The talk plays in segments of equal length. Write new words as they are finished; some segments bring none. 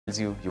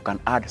You can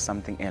add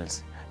something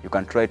else. You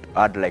can try to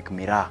add like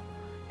miraa.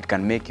 It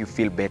can make you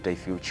feel better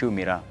if you chew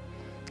miraa.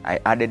 I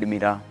added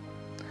miraa.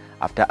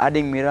 After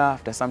adding miraa,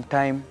 after some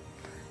time,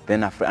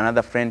 then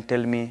another friend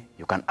told me,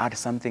 you can add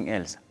something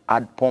else.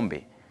 Add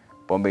pombe.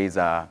 Pombe is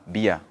a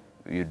beer.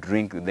 You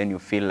drink, then you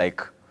feel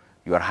like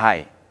you are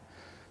high.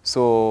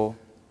 So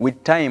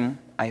with time,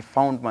 I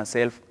found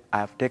myself, I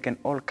have taken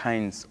all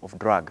kinds of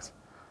drugs.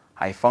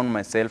 I found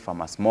myself,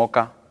 I'm a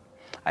smoker.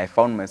 I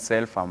found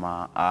myself,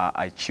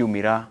 I chew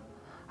miraa.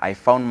 I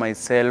found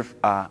myself,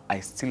 I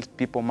steal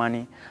people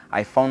money.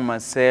 I found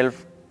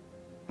myself,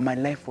 my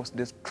life was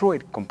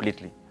destroyed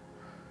completely.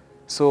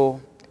 So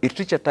it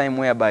reached a time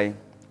whereby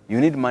you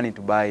need money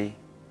to buy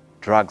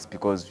drugs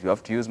because you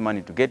have to use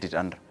money to get it.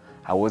 And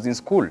I was in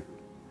school.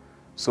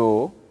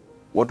 So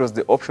what was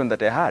the option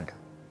that I had?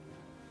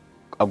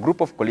 A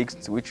group of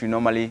colleagues, which we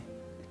normally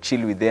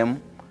chill with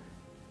them,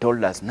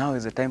 told us, now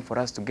is the time for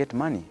us to get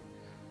money.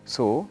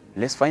 So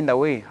let's find a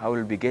way how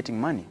we'll be getting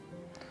money.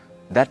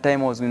 That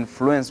time I was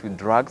influenced with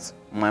drugs.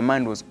 My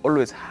mind was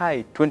always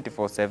high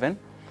 24/7.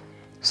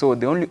 So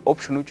the only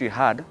option which we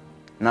had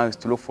now is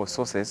to look for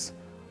sources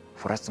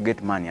for us to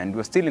get money. And we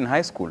were still in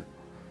high school.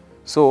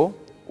 So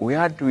we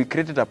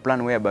created a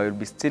plan whereby we'll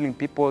be stealing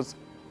people's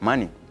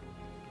money.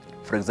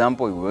 For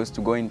example, we used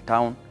to go in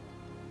town,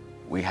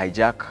 we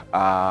hijack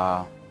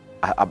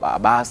a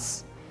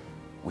bus,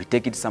 we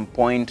take it to some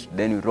point,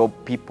 then we rob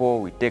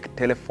people, we take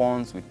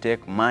telephones, we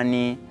take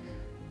money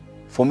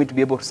for me to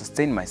be able to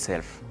sustain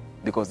myself.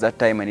 Because that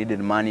time I needed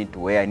money to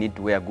wear. I need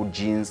to wear good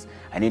jeans,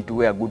 I need to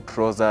wear good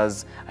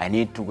trousers, I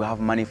need to have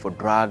money for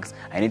drugs,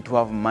 I need to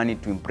have money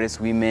to impress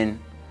women.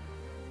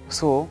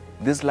 So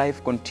this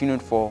life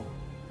continued for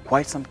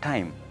quite some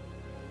time.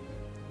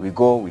 We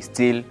go, we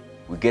steal,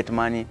 we get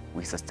money,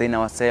 we sustain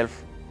ourselves.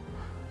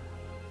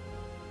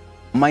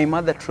 My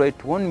mother tried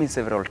to warn me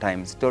several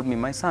times. She told me,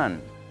 my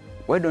son,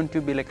 why don't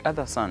you be like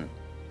other son?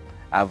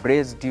 I've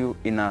raised you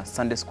in a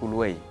Sunday school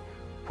way.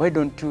 Why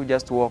don't you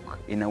just walk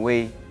in a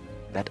way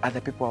that other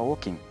people are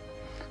walking?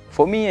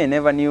 For me, I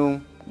never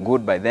knew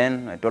good by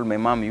then. I told my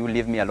mom, you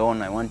leave me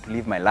alone. I want to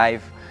live my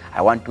life.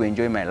 I want to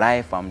enjoy my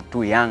life. I'm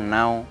too young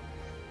now.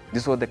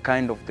 This was the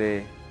kind of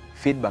the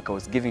feedback I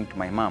was giving to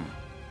my mom.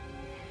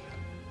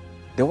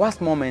 The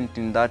worst moment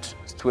in that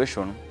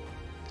situation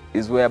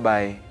is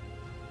whereby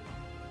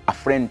a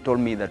friend told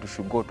me that we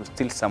should go to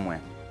steal somewhere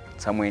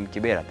in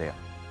Kibera there.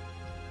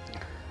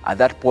 At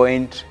that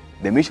point,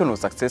 the mission was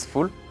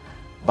successful,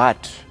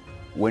 but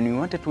when we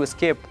wanted to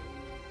escape,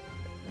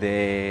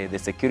 the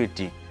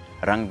security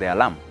rang the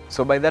alarm.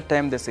 So by that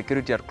time, the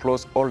security had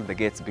closed all the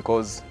gates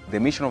because the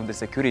mission of the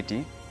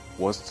security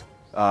was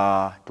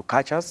to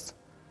catch us,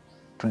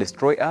 to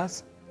destroy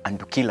us, and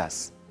to kill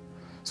us.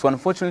 So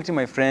unfortunately,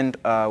 my friend,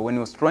 when he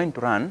was trying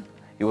to run,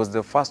 he was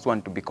the first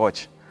one to be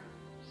caught.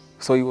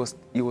 So he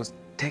was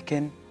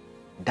taken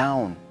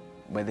down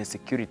by the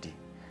security.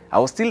 I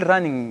was still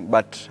running,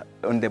 but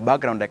on the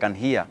background I can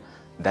hear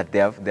that they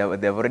have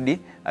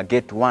already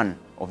get one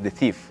of the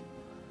thief.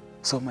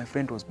 So my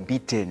friend was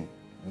beaten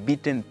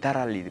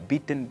thoroughly,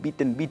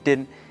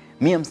 beaten.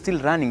 Me, I'm still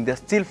running. They're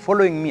still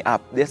following me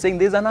up. They're saying,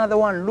 there's another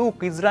one.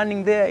 Look, he's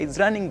running there. He's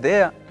running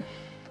there.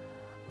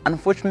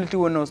 Unfortunately,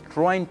 when I was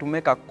trying to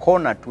make a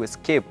corner to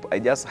escape, I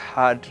just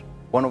heard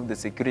one of the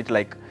security,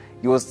 like,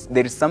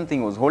 there is something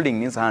he was holding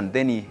in his hand.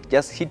 Then he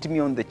just hit me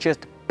on the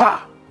chest.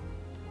 Pa!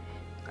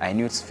 I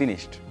knew it's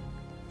finished.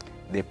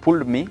 They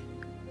pulled me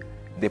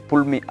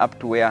up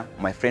to where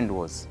my friend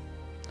was.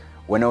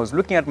 When I was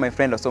looking at my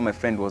friend, I saw my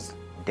friend was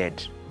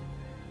dead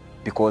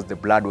because the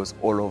blood was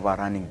all over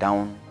running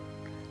down.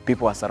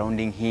 People were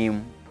surrounding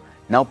him.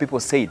 Now people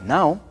said,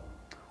 now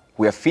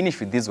we are finished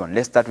with this one.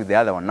 Let's start with the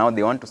other one. Now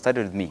they want to start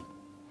with me.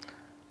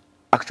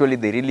 Actually,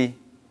 they really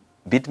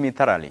beat me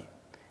thoroughly.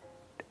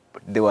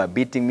 They were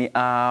beating me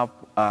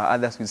up,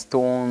 others with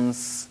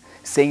stones,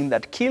 saying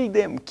that kill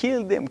them,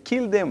 kill them,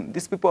 kill them.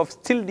 These people have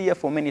still here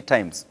for many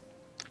times.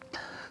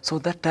 So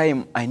that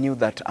time I knew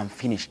that I'm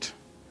finished.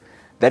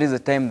 That is the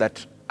time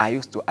that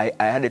I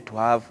had to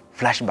have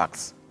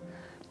flashbacks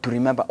to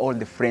remember all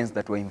the friends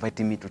that were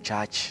inviting me to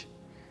church,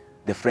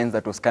 the friends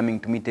that was coming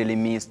to me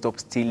telling me, stop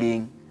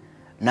stealing.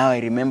 Now I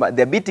remember,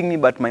 they're beating me,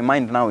 but my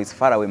mind now is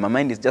far away. My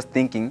mind is just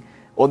thinking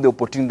all the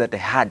opportunity that I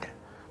had.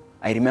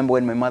 I remember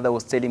when my mother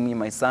was telling me,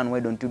 my son,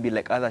 why don't you be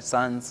like other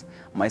sons?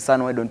 My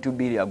son, why don't you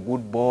be a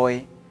good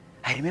boy?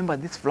 I remember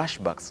these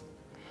flashbacks.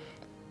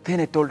 Then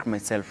I told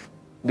myself,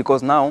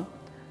 because now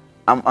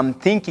I'm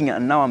thinking,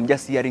 and now I'm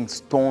just hearing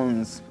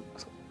stones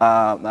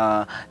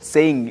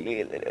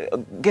saying,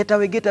 get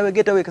away, get away,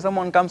 get away, because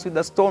someone comes with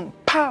a stone,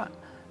 pa!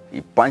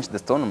 He punched the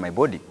stone on my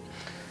body.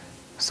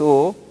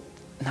 So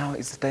now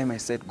it's the time I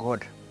said,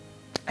 God,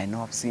 I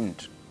know I've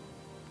sinned,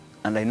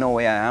 and I know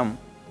where I am.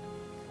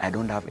 I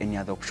don't have any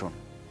other option.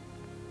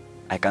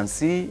 I can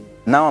see,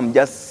 now I'm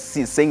just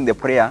saying the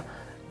prayer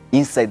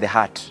inside the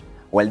heart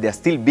while they're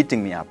still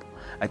beating me up.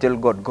 I tell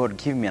God, God,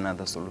 give me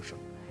another solution.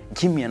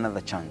 Give me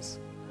another chance.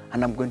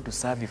 And I'm going to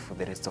serve you for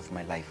the rest of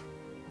my life.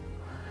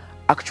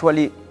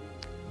 Actually,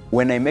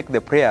 when I make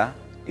the prayer,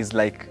 it's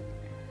like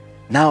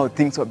Now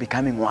things were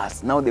becoming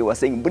worse. Now they were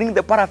saying, bring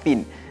the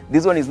paraffin.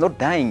 This one is not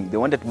dying. They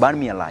wanted to burn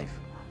me alive.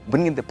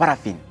 Bring in the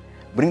paraffin.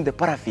 Bring the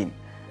paraffin.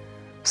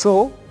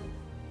 So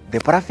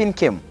the paraffin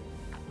came.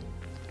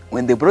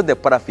 When they brought the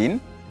paraffin,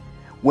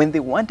 when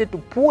they wanted to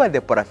pour the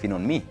paraffin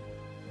on me,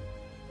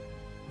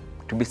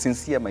 to be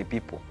sincere, my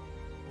people,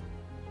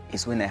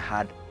 is when I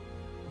had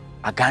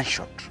a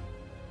gunshot.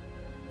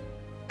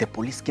 The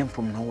police came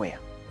from nowhere.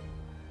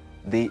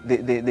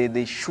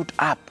 They shoot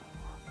up.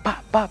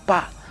 Pa, pa,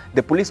 pa.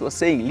 The police was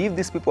saying, leave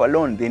these people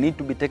alone. They need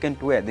to be taken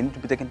to where? They need to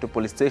be taken to a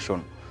police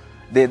station.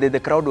 The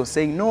crowd was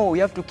saying, no, we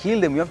have to kill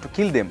them. We have to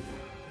kill them.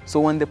 So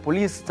when the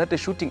police started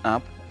shooting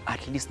up,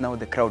 at least now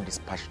the crowd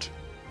dispatched.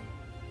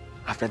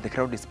 After the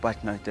crowd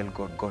dispatched, now I tell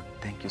God, God,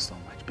 thank you so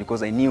much.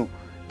 Because I knew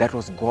that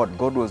was God.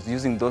 God was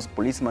using those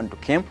policemen to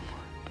come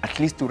at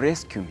least to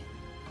rescue me.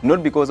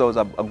 Not because I was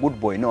a good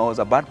boy. No, I was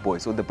a bad boy.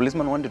 So the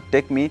policeman wanted to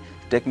take me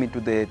to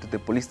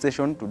the police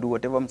station to do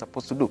whatever I'm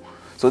supposed to do.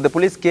 So the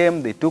police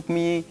came, they took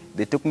me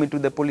to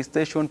the police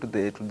station, to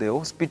the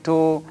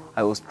hospital.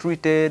 I was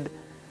treated.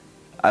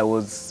 I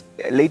was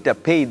later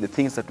paid the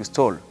things that we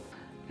stole.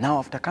 Now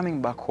after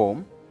coming back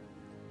home,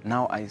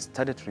 now I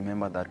started to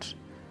remember that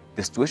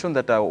the situation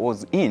that I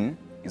was in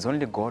is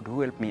only God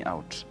who helped me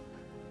out.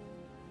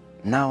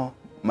 Now,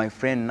 my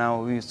friend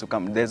now who used to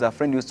come, there's a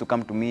friend who used to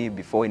come to me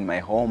before in my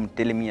home,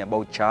 telling me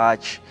about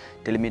church,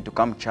 telling me to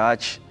come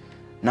church.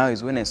 Now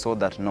is when I saw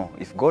that, no,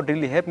 if God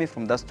really helped me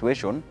from that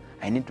situation,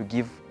 I need to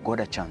give God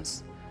a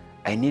chance.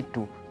 I need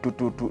to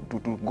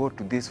go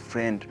to this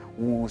friend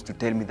who used to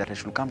tell me that I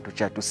should come to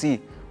church to see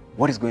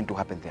what is going to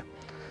happen there.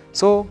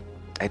 So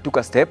I took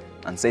a step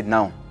and said,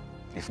 now,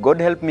 if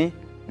God helped me,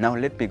 now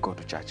let me go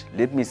to church.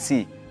 Let me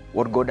see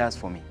what God has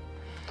for me.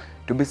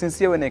 To be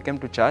sincere, when I came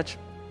to church,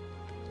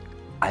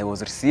 I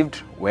was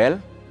received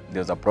well. There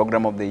was a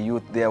program of the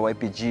youth there,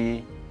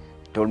 YPG,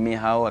 told me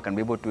how I can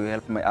be able to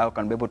how I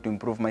can be able to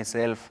improve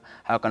myself,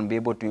 how I can be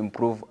able to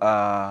improve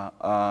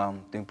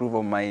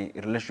on my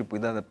relationship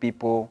with other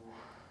people.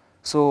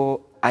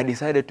 So I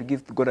decided to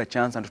give God a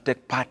chance and to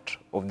take part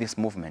of this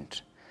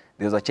movement.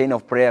 There was a chain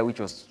of prayer which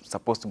was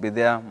supposed to be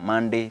there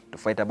Monday to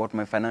fight about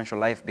my financial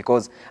life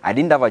because I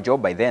didn't have a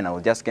job by then. I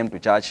just came to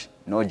church,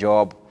 no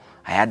job.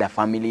 I had a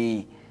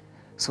family.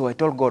 So I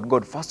told God,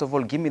 God, first of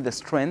all, give me the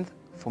strength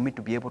for me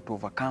to be able to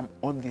overcome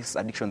all this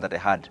addiction that I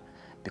had.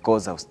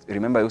 Because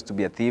remember, I used to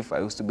be a thief, I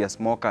used to be a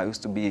smoker, I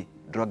used to be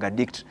drug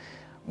addict.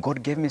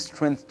 God gave me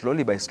strength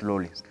slowly by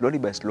slowly.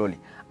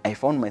 I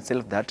found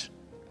myself that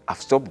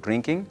I've stopped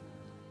drinking,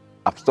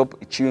 I've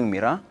stopped chewing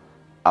mirror,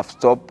 I've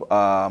stopped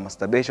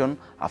masturbation,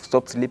 I've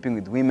stopped sleeping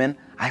with women.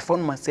 I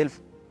found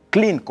myself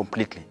clean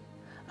completely.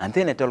 And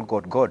then I told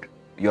God, God,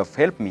 you have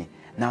helped me.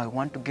 Now I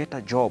want to get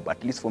a job,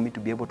 at least for me to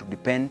be able to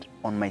depend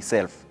on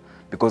myself.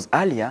 Because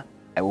earlier,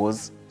 I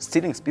was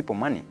stealing people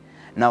money.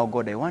 Now,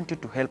 God, I want you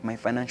to help my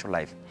financial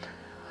life.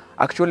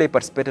 Actually, I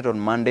participated on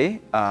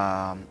Monday,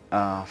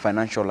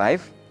 financial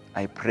life.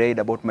 I prayed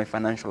about my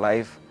financial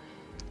life.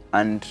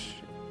 And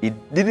it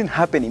didn't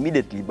happen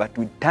immediately, but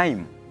with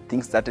time,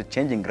 things started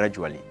changing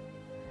gradually.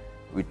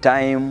 With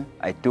time,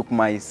 I took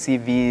my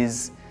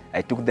CVs,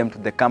 I took them to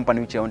the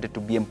company which I wanted to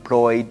be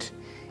employed.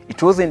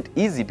 It wasn't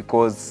easy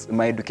because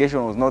my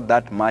education was not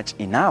that much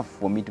enough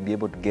for me to be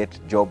able to get a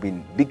job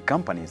in big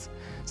companies.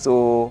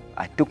 So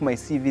I took my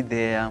CV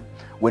there.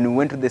 When we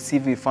went to the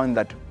CV, we found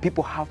that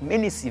people have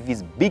many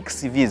CVs, big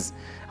CVs.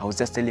 I was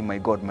just telling my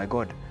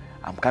God,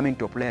 I'm coming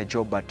to apply a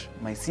job, but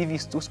my CV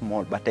is too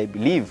small. But I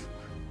believe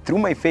through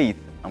my faith,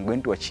 I'm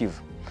going to achieve.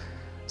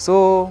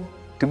 So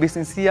to be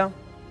sincere,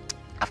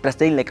 after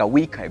staying like a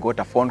week, I got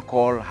a phone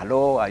call.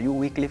 Hello, are you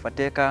Wycliffe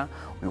Ateka?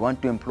 We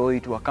want to employ you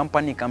to a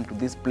company. Come to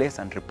this place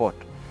and report.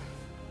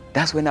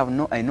 That's when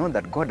I know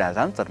that God has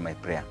answered my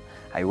prayer.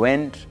 I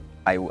went,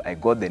 I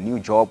got the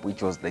new job,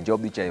 which was the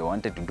job which I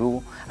wanted to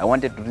do. I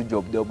wanted to do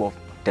job of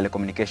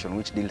telecommunication,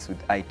 which deals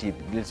with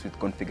IT, deals with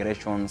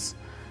configurations.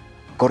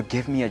 God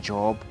gave me a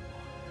job.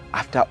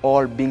 After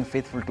all, being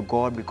faithful to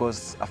God,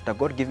 because after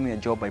God gave me a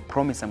job, I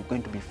promise I'm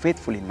going to be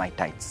faithful in my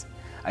tithes.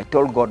 I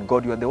told God,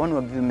 God, you are the one who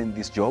has given me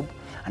this job,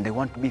 and I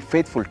want to be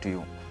faithful to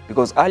you.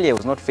 Because earlier I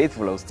was not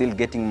faithful. I was still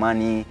getting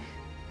money,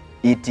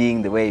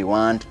 eating the way I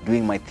want,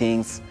 doing my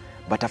things.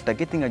 But after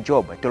getting a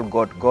job, I told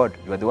God, God,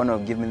 you are the one who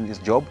has given me this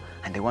job,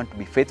 and I want to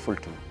be faithful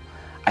to you.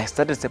 I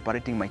started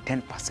separating my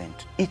 10%.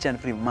 Each and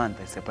every month,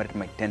 I separate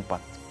my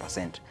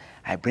 10%.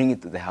 I bring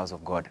it to the house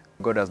of God.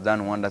 God has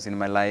done wonders in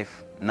my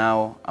life.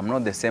 Now, I'm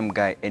not the same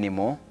guy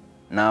anymore.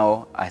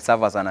 Now, I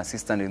serve as an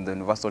assistant in the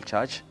Universal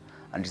Church,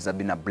 and it has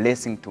been a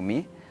blessing to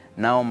me.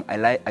 Now,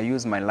 I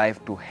use my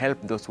life to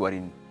help those who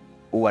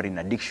are in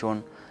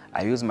addiction.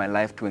 I use my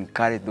life to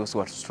encourage those who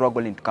are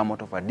struggling to come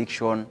out of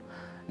addiction.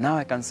 Now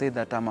I can say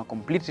that I'm a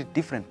completely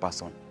different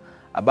person.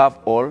 Above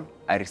all,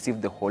 I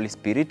received the Holy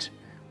Spirit,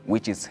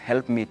 which has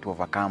helped me to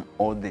overcome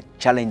all the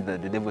challenge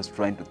that the devil is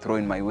trying to throw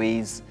in my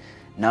ways.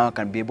 Now I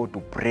can be able to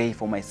pray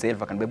for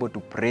myself. I can be able to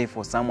pray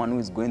for someone who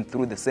is going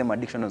through the same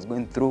addiction I was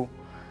going through.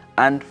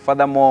 And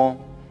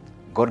furthermore,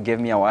 God gave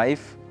me a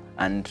wife,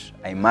 and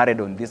I married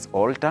on this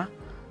altar.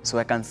 So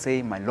I can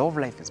say my love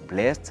life is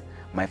blessed,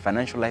 my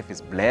financial life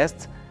is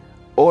blessed,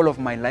 all of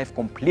my life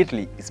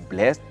completely is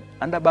blessed,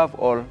 and above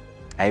all,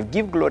 I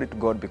give glory to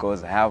God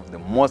because I have the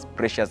most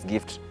precious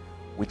gift,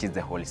 which is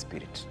the Holy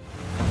Spirit.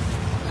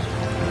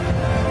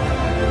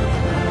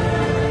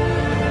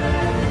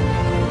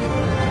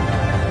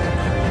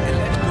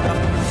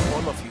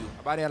 All of you.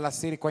 Habari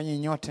alasiri kwa nyinyi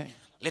nyote.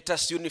 Let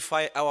us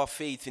unify our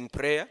faith in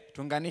prayer.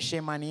 Tuunganishe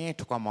imani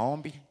yetu kwa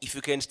maombi. If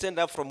you can stand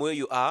up from where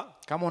you are,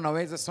 Kama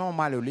unaweza simama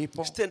mahali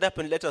ulipo. stand up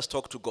and let us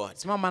talk to God.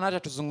 Simama na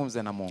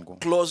tuzungumze na Mungu.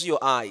 Close your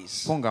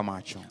eyes. Funga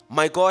macho.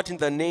 My God, in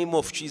the name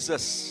of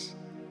Jesus,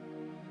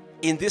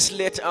 in this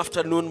late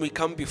afternoon we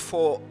come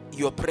before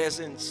your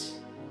presence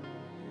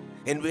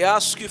and we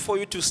ask you for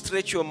you to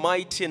stretch your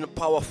mighty and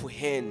powerful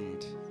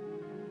hand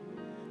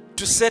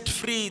to set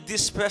free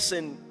this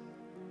person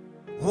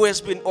who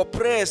has been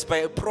oppressed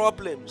by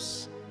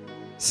problems,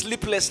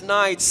 sleepless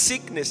nights,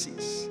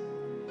 sicknesses.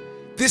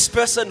 This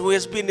person who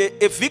has been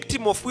a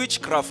victim of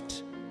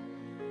witchcraft,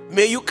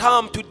 may you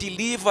come to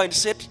deliver and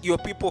set your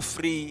people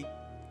free.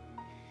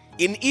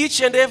 In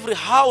each and every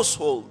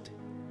household,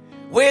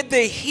 where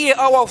they hear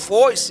our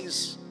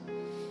voices,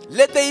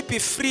 let there be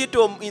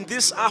freedom in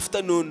this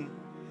afternoon.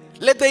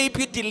 Let there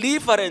be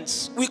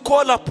deliverance. We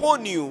call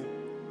upon you,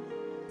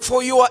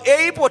 for you are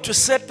able to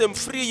set them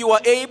free. You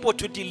are able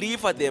to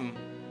deliver them.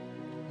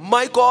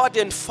 My God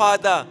and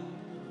Father,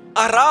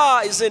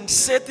 arise and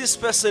set this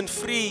person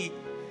free.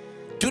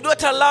 Do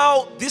not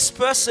allow this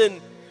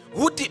person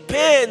who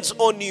depends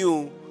on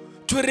you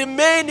to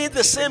remain in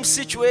the same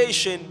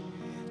situation,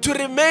 to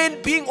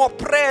remain being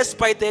oppressed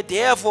by the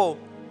devil,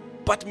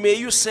 but may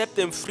you set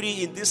them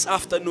free in this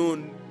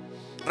afternoon.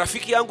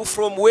 Rafiki yangu,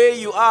 from where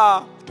you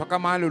are, Toka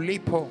mahali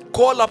ulipo.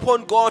 call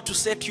upon God to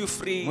set you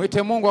free.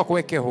 Mwite Mungu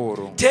akuweke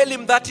huru. Tell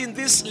him that in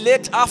this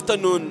late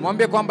afternoon,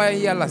 Mwambie kwamba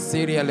hii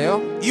alasiri ya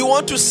leo you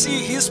want to see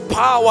his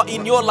power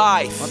in your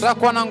life. unataka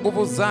kuona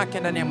nguvu zake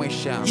ndani ya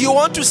maisha yako. You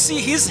want to see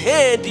his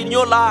hand in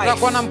your Unataka life.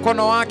 kuona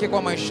mkono wake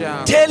kwa maisha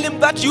yako. Tell him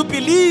that you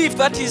believe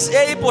that he's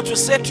able to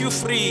set you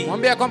free.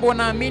 Mwambie kwamba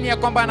unaamini ya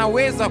kwamba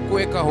anaweza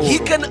kuweka huru. He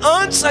can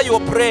answer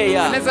your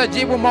prayer, Anaweza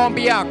jibu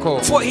maombi yako.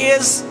 for he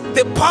has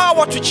the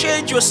power to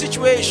change your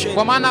situation.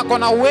 Kwa maana ako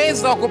na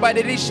uwezo wa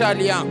kubadilisha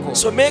hali yako.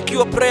 So make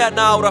your prayer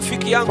now,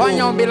 rafiki Fanya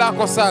yangu, ombi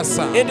lako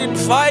sasa. and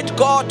invite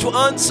God to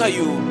answer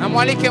you. Na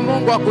mwalike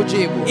Mungu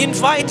akujibu.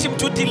 Invite him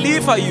to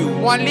deliver you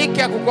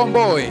Mwalike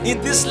akukomboe.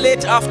 in this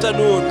late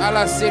afternoon.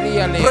 Alasiri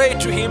ya leo. Pray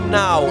to him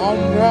now.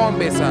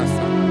 Muombe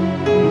sasa.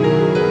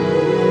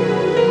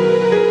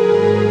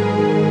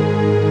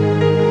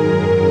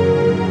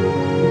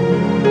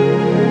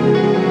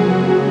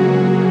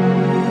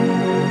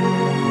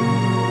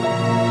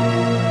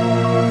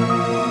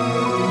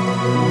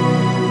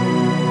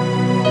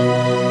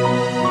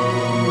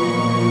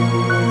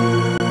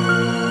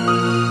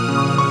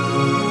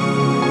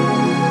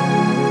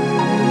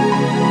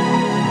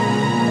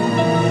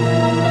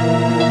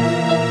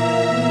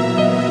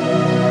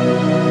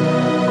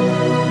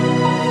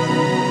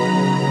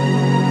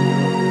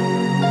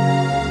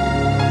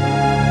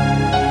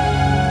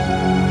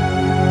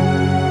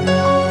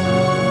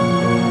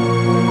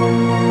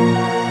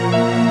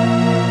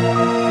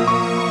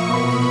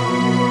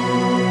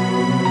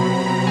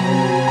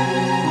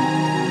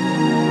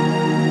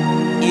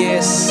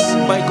 Yes,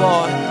 my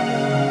God.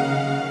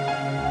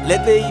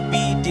 Let there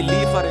be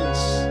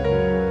deliverance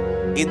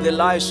in the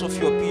lives of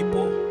your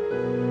people.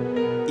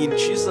 In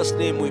Jesus'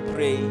 name we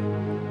pray.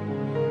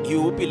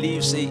 You who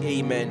believe, say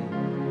amen.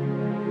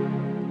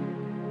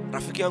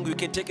 Rafiki yangu, you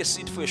can take a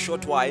seat for a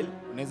short while.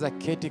 Unaweza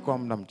keti kwa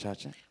muda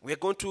mchache. We are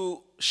going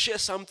to share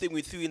something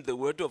with you in the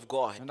Word of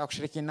God. Naenda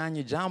kushiriki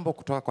nanyi jambo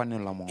kutoka kwa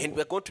neno la And Mungu.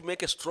 we are going to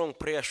make a strong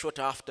prayer short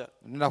after.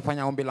 Naenda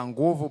kufanya ombi la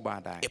nguvu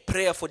baadaye. A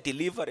prayer for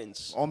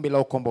deliverance. Ombi la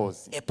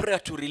ukombozi. A prayer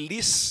to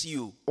release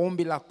you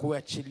Ombi la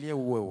kuachilia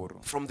uwe huru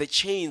from the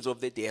chains of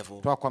the devil.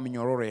 kutoka kwa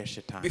minyororo ya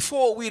shetani.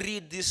 Before we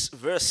read this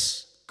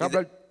verse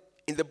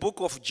in the book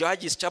of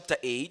Judges chapter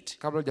 8,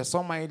 Kabla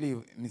hujasoma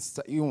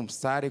hii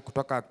mstari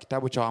kutoka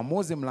kitabu cha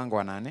Waamuzi mlango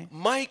wa 8.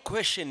 my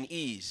question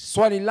is,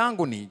 Swali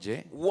langu ni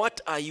je,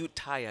 what are you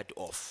tired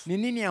of? ni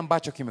nini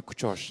ambacho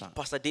kimekuchosha?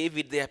 Pastor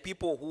David, there are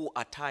people who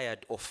are tired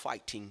of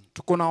fighting.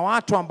 Kuna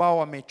watu ambao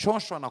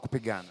wamechoshwa na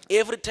kupigana.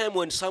 Every time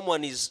when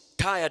someone is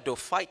tired of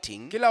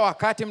fighting, Kila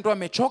wakati mtu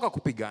amechoka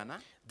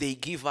kupigana, they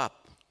give up.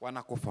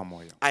 wanakufa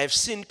moyo. I have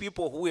seen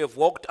people who have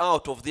walked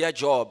out of their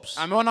jobs,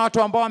 Ameona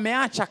watu ambao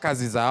wameacha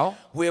kazi zao,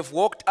 who have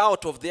walked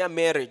out of their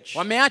marriage,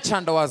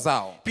 wameacha ndoa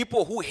zao, people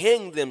who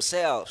hang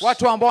themselves.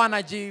 watu ambao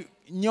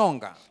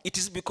wanajinyonga. It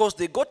is because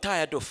they got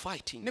tired of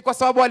fighting. Ni kwa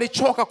sababu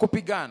walichoka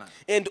kupigana.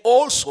 And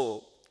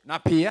also, Na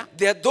pia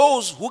there are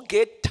those who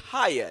get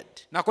tired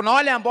na kuna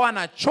wale ambao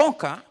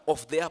wanachoka,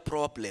 of their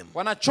problem.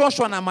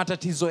 wanachoshwa na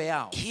matatizo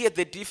yao. Hear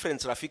the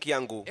difference, rafiki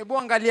yangu. Hebu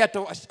angalia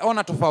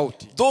ona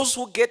tofauti. Those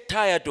who get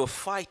tired of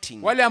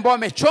fighting, Wale ambao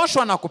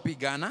wamechoshwa na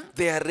kupigana,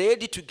 they are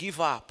ready to give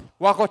up.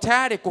 wako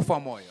tayari kufa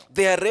moyo,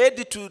 They are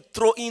ready to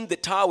throw in the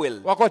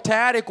towel. wako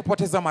tayari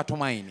kupoteza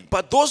matumaini.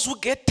 But those who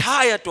get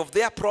tired of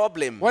their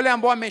problem, Wale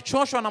ambao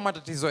wamechoshwa na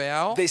matatizo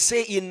yao they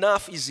say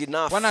enough is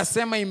enough.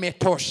 wanasema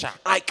imetosha,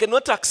 I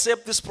cannot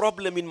accept this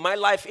problem in my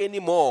life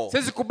anymore.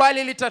 siwezi kubali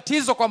hili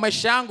tatizo kwa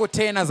maisha yangu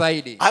tena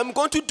zaidi. I'm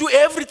going to do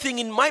everything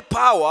in my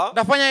power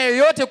Nafanya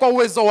yoyote kwa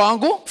uwezo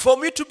wangu for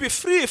me to be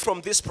free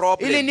from this ili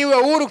problem. niwe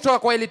huru kutoka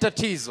kwa hili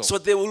tatizo. So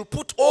they will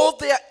put all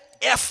their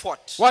effort,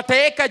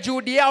 Wataweka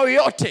juhudi yao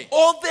yote,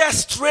 all their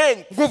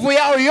strength, nguvu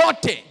yao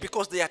yote,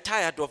 because they are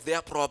tired of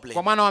their kwa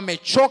problem. maana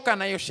wamechoka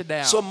na hiyo shida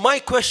yao. So my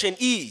question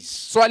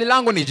is, Swali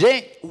langu ni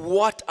je,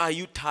 what are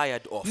you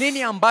tired of?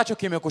 nini ambacho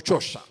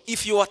kimekuchosha?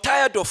 If you are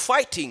tired of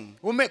fighting,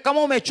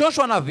 Kama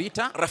umechoshwa na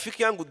vita,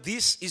 rafiki yangu,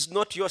 this is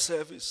not your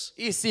service.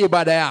 hii si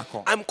ibada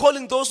yako. I'm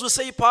calling those who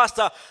say,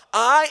 Pastor,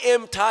 I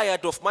am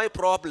tired of my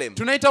problem.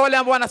 Tunaita wale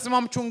ambao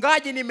wanasema,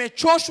 mchungaji,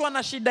 nimechoshwa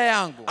na shida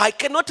yangu. I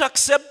cannot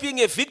accept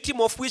being a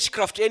victim of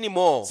witchcraft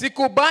anymore.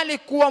 Sikubali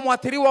kuwa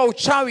mwathiriwa wa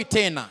uchawi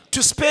tena,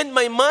 To spend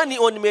my money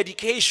on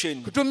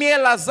medication. kutumia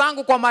hela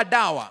zangu kwa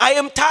madawa. I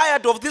am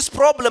tired of this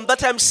problem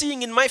that I'm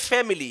seeing in my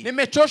family.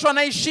 Nimechoshwa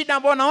na hii shida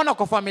ambayo naona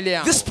kwa familia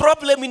yangu. This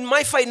problem in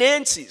my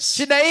finances.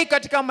 Shida hii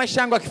katika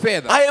maisha yangu ya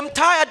kifedha. I am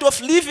tired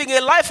of living a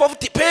life of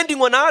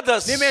depending on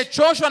others.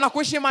 Nimechoshwa na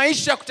kuishi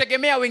maisha ya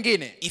kutegemea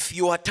wengine. If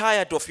you are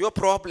tired of your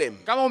problem,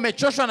 Kama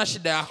umechoshwa na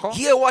shida yako,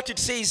 hear what it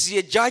says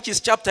here,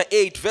 Judges chapter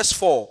 8 verse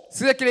 4.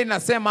 sile kile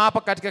linasema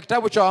hapa katika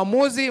kitabu cha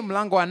Waamuzi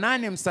mlango wa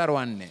 8 mstari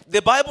wa 4.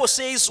 The Bible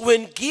says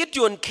when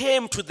Gideon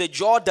came to the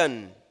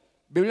Jordan,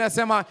 Biblia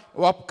inasema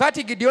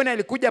wakati Gideoni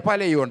alikuja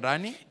pale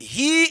Yordani,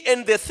 he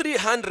and the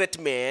 300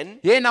 men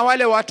yeye na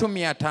wale watu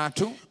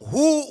 300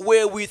 who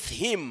were with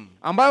him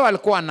ambao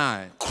walikuwa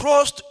naye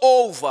crossed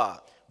over,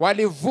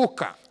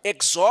 walivuka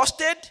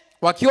exhausted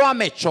wakiwa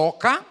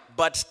wamechoka,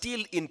 but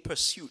still in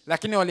pursuit.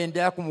 lakini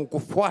waliendelea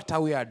kufuata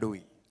huyo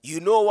adui. You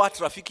know what,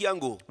 rafiki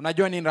yangu?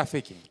 Unajua ni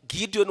rafiki,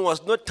 Gideon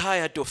was not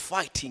tired of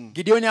fighting,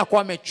 Gideoni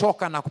hakuwa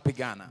amechoka na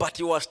kupigana, but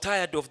he was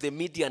tired of the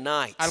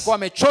Midianites, alikuwa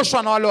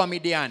amechoshwa na wale wa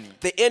Midiani,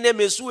 the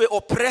enemies who were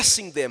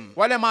oppressing them,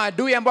 wale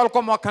maadui ambao walikuwa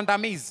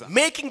wamewakandamiza,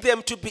 making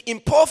them to be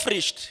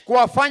impoverished.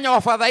 kuwafanya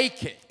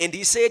wafadhaike. And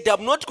he said,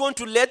 I'm not going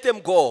to let them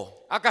go.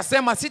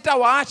 Akasema,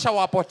 sitawaacha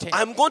wapotee,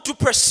 I'm going to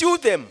pursue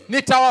them.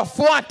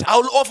 nitawafuata, I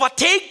will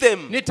overtake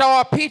them.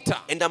 nitawapita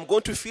And I'm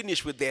going to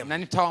finish with them. na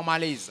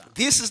nitawamaliza.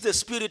 This is the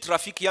spirit,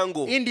 rafiki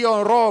yangu. Hii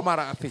ndio roho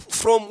marafiki.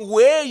 From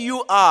where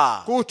you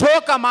are,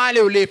 Kutoka mahali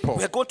ulipo,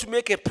 we're going to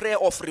make a prayer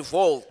of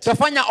revolt.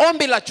 tutafanya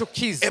ombi la A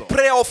chukizo,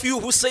 prayer of you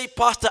who say,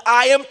 Pastor,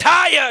 I am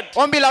tired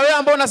ombi la wewe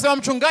ambao unasema,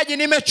 mchungaji,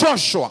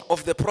 nimechoshwa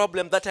of the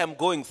problem that I'm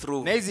going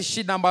through. na hizi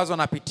shida ambazo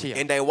napitia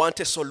And I want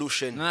a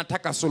solution. na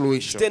nataka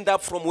suluhisho. Stand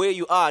up from where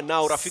you are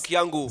now, rafiki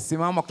yangu.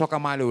 Simama kutoka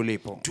mahali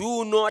ulipo,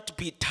 Do not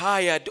be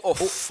tired of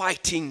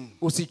fighting.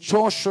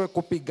 usichoshwe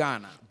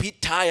kupigana. Be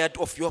tired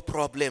of your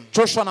problem.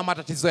 Choshwa na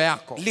matatizo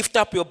yako, Lift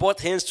up your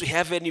both hands to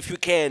heaven if you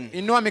can.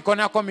 inua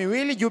mikono yako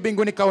miwili juu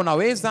mbinguni kama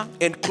unaweza,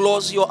 And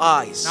close your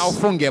eyes. na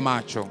ufunge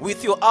macho.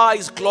 With your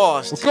eyes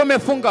closed, Ukiwa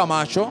umefunga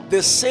macho,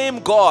 the same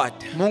God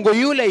Mungu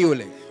yule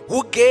yule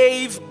who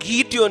gave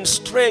Gideon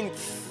strength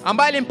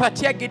ambaye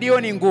alimpatia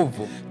Gideoni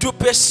nguvu to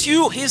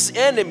pursue his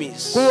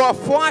enemies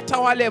kuwafuata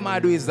wale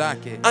maadui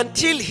zake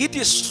until he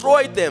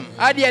destroyed them,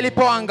 hadi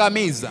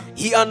alipoangamiza,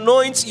 he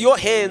anoints your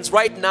hands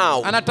right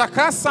now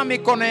anatakasa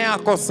mikono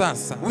yako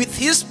sasa with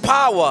his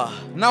power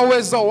na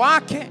uwezo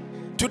wake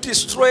to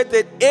destroy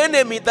the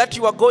enemy that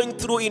you are going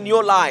through in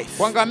your life,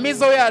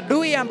 kuangamiza huyo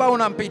adui ambao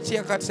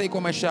unampitia katika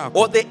iko maisha yako,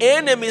 or the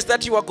enemies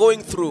that you are going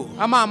through.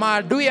 ama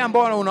maadui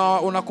ambao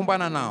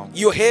unakumbana nao.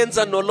 Your hands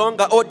are no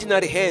longer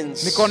ordinary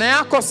hands. Mikono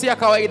yako si ya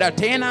kawaida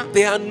tena,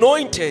 They are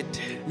anointed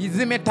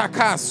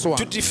zimetakaswa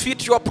to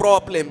defeat your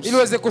problems. ili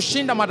uweze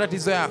kushinda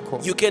matatizo yako.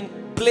 You can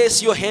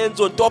place your hands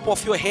on top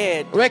of your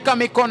head Weka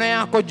mikono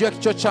yako juu ya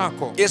kichwa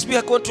chako. as we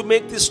are going to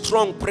make this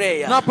strong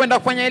prayer. Unapoenda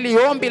kufanya hili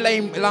ombi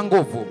la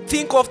nguvu,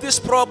 Think of this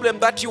problem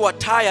that you are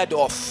tired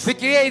of.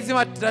 fikiria hizi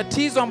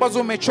matatizo ambazo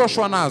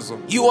umechoshwa nazo.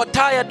 You are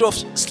tired of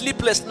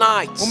sleepless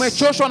nights.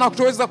 Umechoshwa na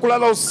kutoweza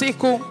kulala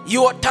usiku.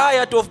 You are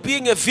tired of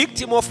being a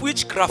victim of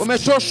witchcraft.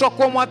 Umechoshwa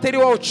kuwa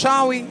mwathiriwa wa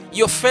uchawi,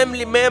 Your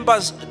family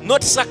members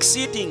not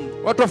succeeding.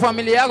 watu wa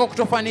familia yako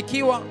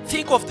kutofanikiwa.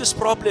 Think of this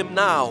problem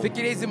now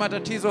Fikiria hizi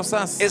matatizo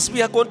sasa, as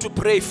we are going to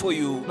pray for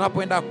you.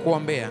 unapoenda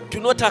kuombea. Do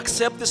not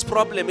accept this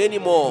problem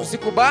anymore.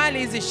 Usikubali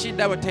hizi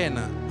shida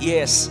tena.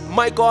 Yes,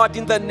 my God,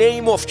 in the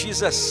name of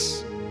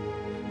Jesus,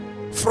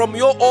 from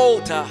your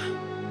altar,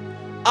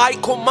 I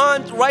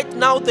command right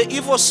now the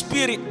evil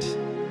spirit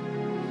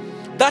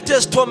that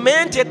has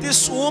tormented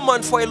this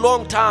woman for a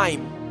long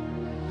time.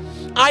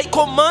 I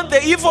command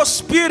the evil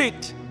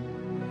spirit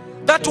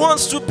that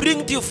wants to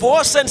bring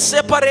divorce and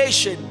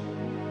separation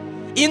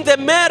in the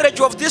marriage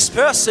of this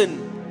person.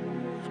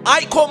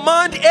 I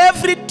command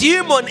every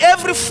demon,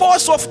 every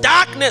force of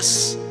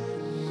darkness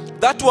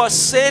that was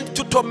sent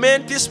to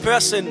torment this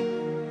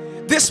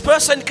person. This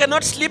person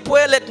cannot sleep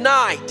well at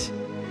night.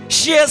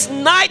 She has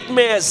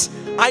nightmares.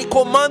 I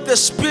command the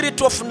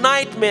spirit of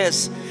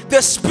nightmares,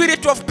 the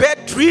spirit of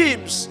bad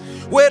dreams,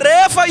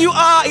 Wherever you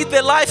are in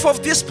the life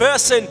of this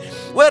person,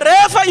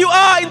 wherever you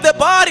are in the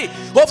body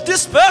of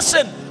this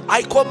person,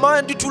 I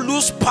command you to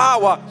lose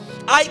power.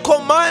 I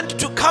command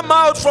to come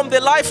out from the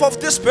life of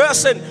this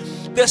person.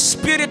 The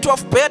spirit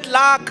of bad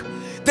luck,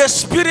 the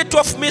spirit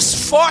of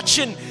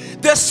misfortune,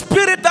 the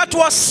spirit that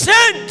was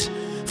sent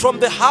from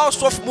the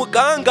house of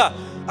Muganga,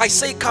 I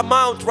say come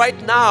out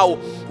right now.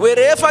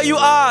 Wherever you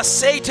are,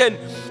 Satan,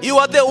 you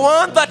are the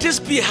one that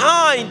is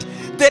behind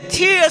the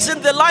tears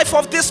in the life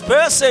of this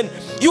person.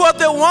 You are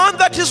the one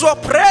that is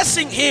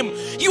oppressing him.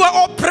 You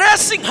are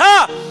oppressing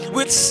her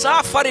with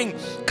suffering.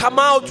 Come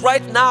out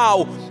right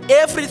now.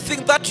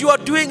 Everything that you are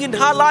doing in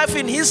her life,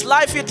 in his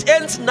life, it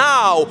ends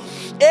now.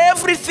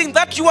 Everything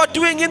that you are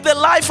doing in the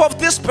life of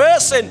this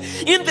person,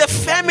 in the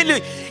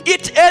family,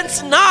 it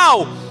ends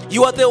now.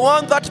 You are the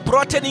one that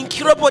brought an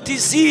incurable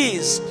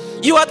disease.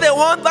 You are the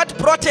one that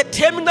brought a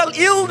terminal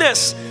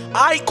illness.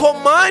 I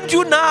command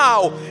you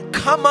now,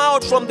 come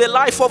out from the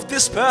life of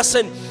this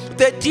person.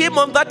 The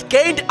demon that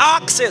gained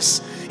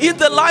access in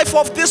the life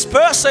of this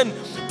person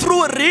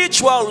through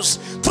rituals,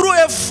 through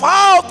a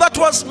vow that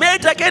was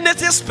made against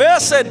this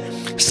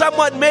person.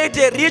 Someone made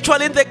a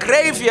ritual in the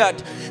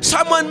graveyard.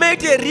 Someone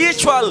made a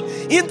ritual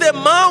in the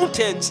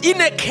mountains,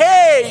 in a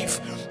cave.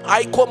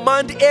 I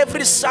command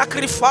every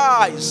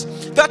sacrifice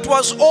that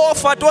was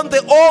offered on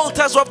the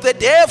altars of the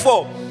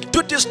devil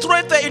to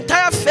destroy the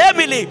entire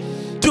family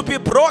to be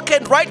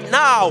broken right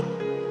now.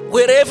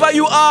 Wherever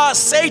you are,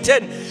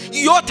 Satan,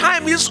 your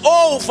time is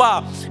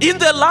over in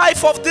the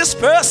life of this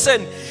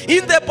person,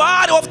 in the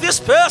body of this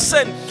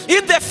person,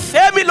 in the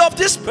family of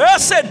this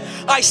person.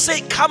 I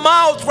say come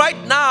out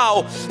right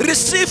now.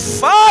 Receive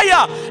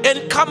fire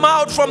and come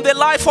out from the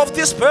life of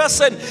this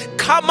person.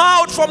 Come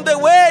out from the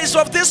ways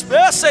of this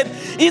person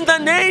in the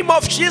name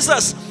of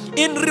Jesus.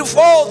 In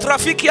revolt,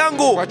 rafiki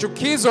yangu. Kwa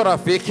chukizo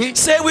rafiki.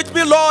 Say with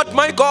me, Lord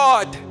my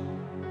God,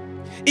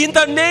 in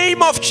the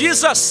name of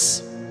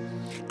Jesus,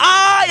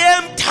 I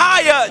am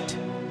tired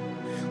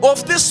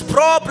of this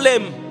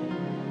problem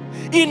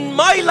in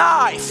my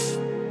life,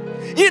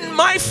 in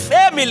my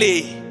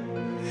family.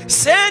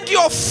 Send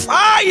your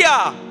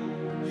fire,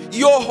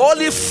 your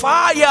holy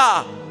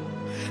fire,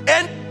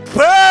 and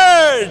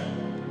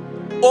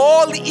burn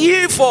all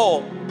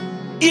evil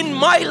in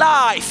my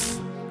life,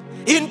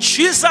 in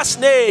Jesus'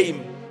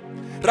 name.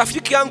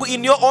 Rafiki yangu,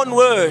 in your own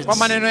words, Kwa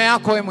maneno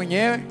yako wewe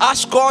mwenyewe,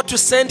 ask God to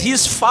send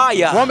his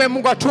fire. muombe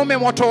Mungu atume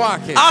moto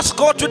wake. Ask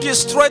God to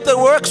destroy the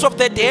works of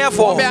the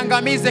devil. Muombe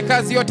angamize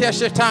kazi yote ya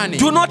shetani.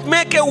 Do not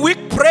make a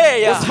weak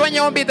prayer, Usifanye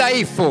ombi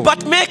dhaifu,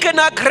 but make an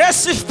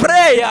aggressive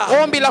prayer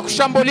ombi la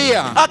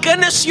kushambulia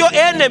against your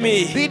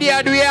enemy, dhidi ya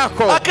adui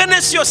yako,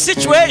 against your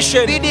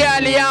situation. dhidi ya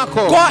hali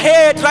yako. Go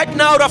ahead right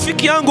now,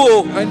 rafiki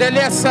yangu,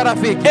 Endelea sasa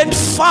rafiki. and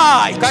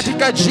fight.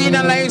 Katika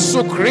jina la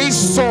Yesu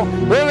Kristo,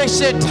 wewe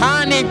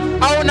shetani,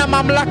 hauna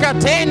mamlaka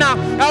tena,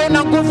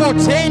 hauna nguvu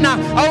tena,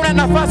 hauna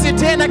nafasi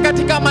tena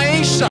katika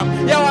maisha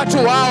ya watu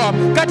hawa,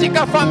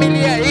 katika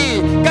familia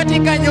hii,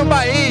 katika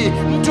nyumba hii.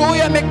 Mtu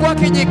huyu amekuwa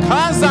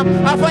akijikaza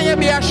afanye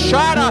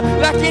biashara,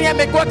 lakini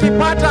amekuwa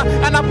akipata,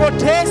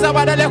 anapoteza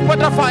badala ya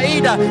kupata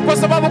faida, kwa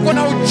sababu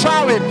kuna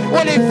uchawi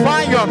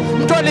ulifanywa.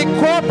 Mtu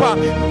alikopa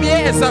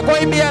pesa kwa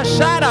hii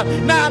biashara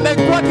na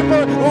amekuwa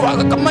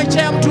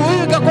maisha ya mtu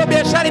huyu ikakuwa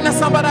biashara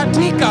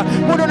inasambaratika.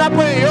 Muda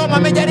unapoyoma,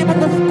 amejaribu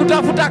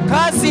kutafuta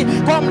kazi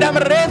kwa muda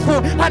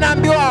mrefu,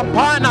 anaambiwa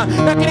hapana.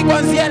 Lakini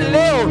kuanzia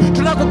leo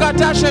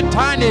tunakukataa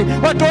shetani.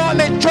 Watu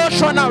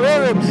wamechoshwa na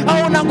wewe,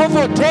 hauna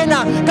nguvu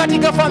tena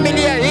katika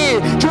familia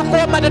hii.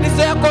 Chukua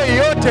matatizo yako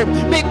yote,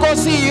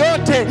 mikosi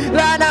yote,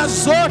 laana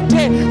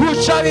zote,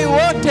 uchawi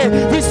wote,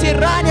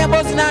 visirani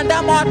ambazo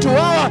zinaandama watu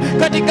hawa,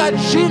 katika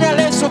jina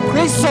la Yesu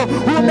Kristo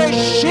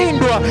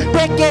umeshindwa.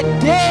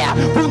 Teketea,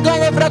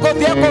 funganya virago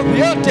vyako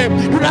vyote.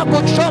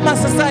 Tunakuchoma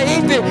sasa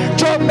hivi,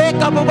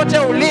 chomeka popote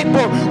ulipo.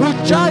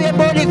 Uchawi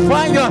ambao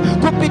ulifanywa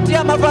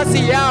kupitia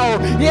mavazi yao,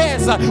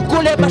 yes,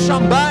 kule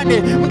mashambani,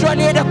 mtu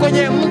alienda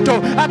kwenye mto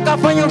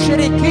akafanya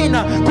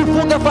ushirikina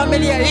kufunga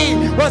familia hii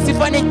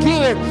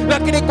wasifanikiwe.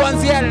 Lakini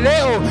kuanzia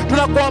leo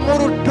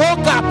tunakuamuru,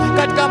 toka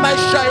katika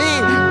maisha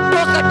hii,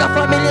 toka katika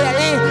familia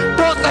hii,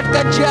 toka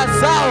katika njia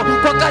zao,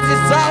 kwa kazi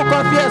zao, kwa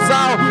afya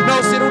zao, na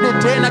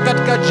usirudi tena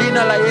katika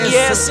jina la Yesu.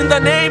 Yes, in the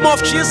name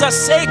of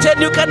Jesus,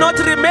 Satan, you cannot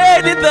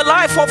remain in the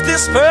life of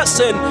this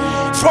person.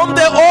 From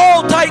the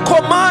altar, I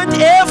command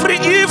every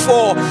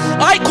evil,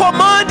 I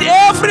command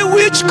every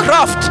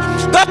witchcraft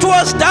that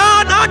was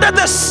done under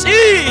the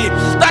sea,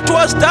 that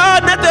was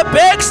done at the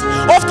banks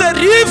of the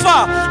river.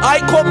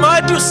 I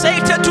command you,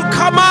 Satan, to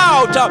come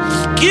out.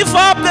 Give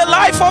up the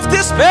life of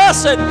this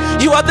person.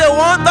 You are the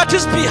one that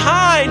is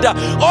behind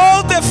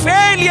all the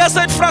failures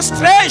and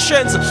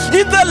frustrations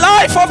in the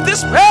life of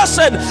this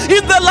person,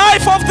 in the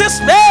life of this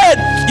man.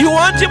 You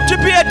want him to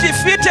be a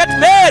defeated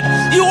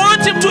man. You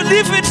want him to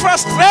live in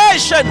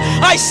frustration.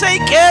 I say,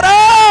 get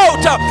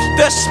out.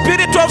 The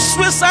spirit of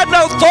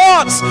suicidal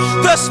thoughts,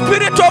 the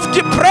spirit of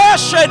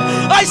depression,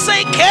 I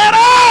say, get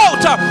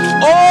out.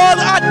 All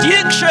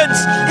addictions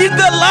in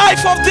the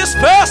life of this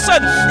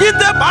person, in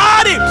the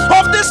body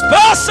of this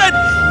person,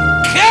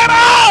 get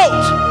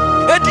out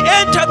and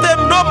enter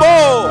them no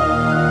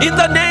more. In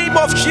the name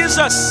of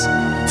Jesus.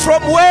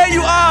 From where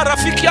you are,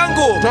 rafiki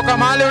yangu. Toka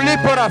mahali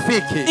ulipo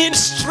rafiki. In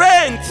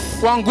strength.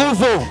 Kwa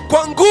nguvu.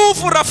 Kwa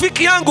nguvu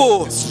rafiki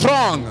yangu.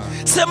 Strong.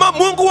 Sema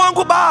Mungu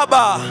wangu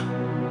Baba,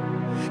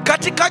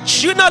 katika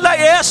jina la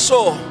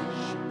Yesu,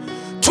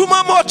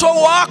 tuma moto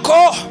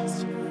wako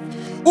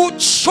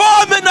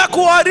uchome na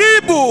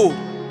kuharibu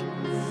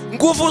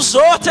nguvu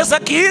zote za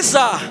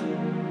giza,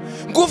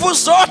 nguvu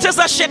zote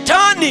za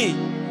shetani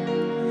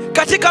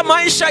katika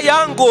maisha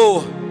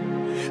yangu.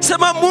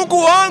 Sema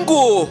Mungu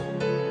wangu,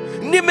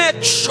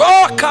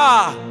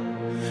 nimechoka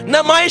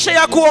na maisha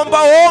ya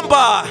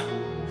kuomba,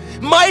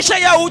 maisha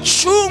ya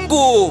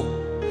uchungu,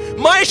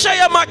 maisha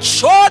ya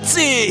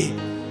machozi.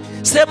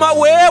 Sema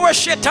wewe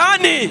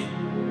shetani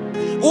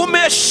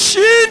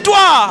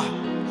umeshindwa,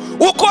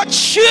 uko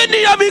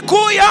chini ya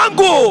miguu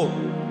yangu,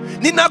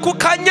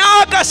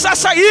 ninakukanyaga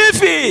sasa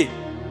hivi.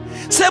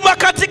 Sema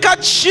katika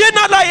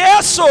jina la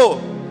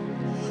Yesu,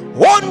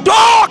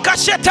 ondoka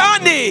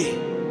shetani,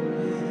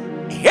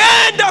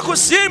 enda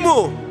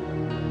kuzimu.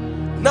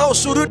 Now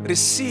surudi.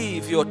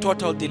 Receive your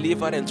total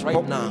deliverance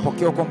right now.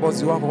 Pokea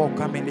ukombozi wako kwa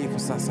ukamilifu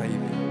sasa hivi.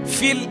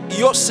 Feel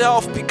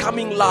yourself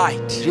becoming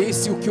light.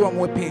 Jisi ukiwa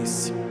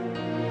mwepesi.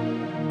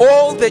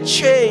 All the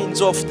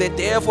chains of the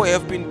devil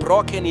have been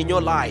broken in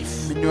your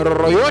life.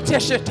 Minyororo yote ya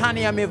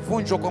shetani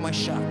yamevunjwa kwa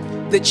maisha yako.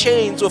 The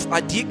chains of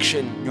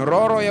addiction,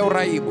 minyororo ya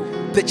uraibu,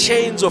 the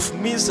chains of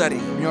misery,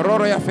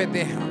 minyororo ya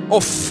fedheha,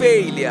 of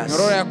failures,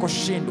 minyororo ya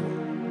kushindwa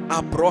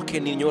are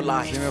broken in your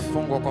life.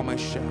 zimefungwa kwa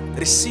maisha.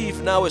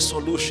 Receive now a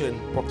solution.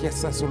 Pokea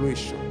sasa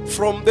suluhisho.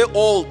 From the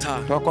altar,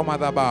 Toka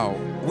madhabahu,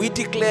 we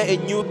declare a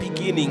new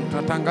beginning.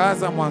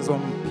 tunatangaza mwanzo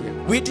mpya.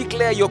 We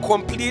declare your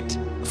complete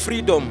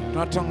freedom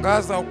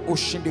Tunatangaza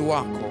ushindi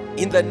wako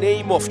in the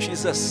name of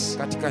Jesus.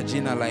 katika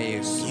jina la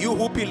Yesu. You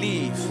who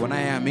believe,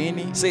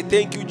 Unayeamini say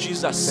thank you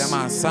Jesus.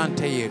 sema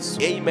asante Yesu.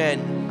 Amen.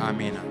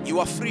 Amina. You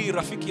are free,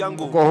 rafiki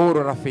yangu. Uko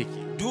huru rafiki.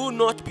 Do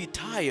not be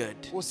tired.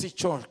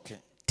 Usichoke.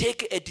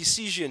 Take a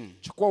decision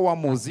Chukua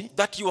uamuzi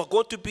that you are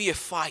going to be a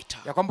fighter.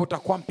 ya kwamba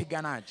utakuwa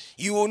mpiganaji.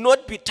 You will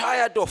not be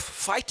tired of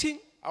fighting,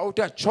 Au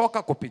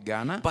utachoka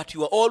kupigana, but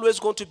you are always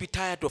going to be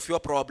tired of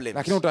your problems.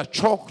 lakini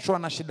utachoshwa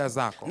na shida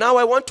zako. Now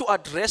I want to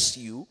address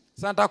you.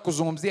 Sasa nataka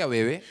kuzungumzia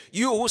wewe.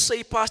 You who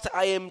say, Pastor,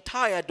 I am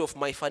tired of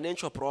my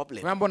financial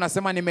problem. Wewe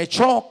unasema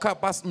nimechoka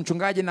basi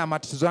mchungaji na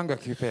matatizo yangu ya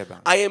kifedha.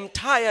 I am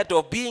tired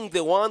of being the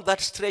one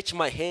that stretch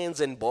my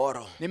hands and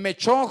borrow.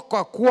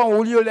 Nimechoka kuwa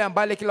yule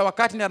ambaye kila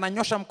wakati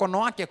ananyosha mkono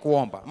wake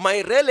kuomba.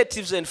 My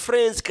relatives and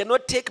friends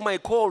cannot take my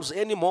calls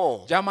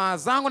anymore. Jamaa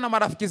zangu na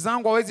marafiki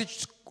zangu hawezi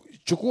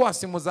chukua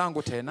simu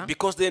zangu tena.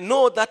 Because they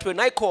know that when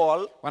I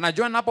call,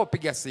 Wanajua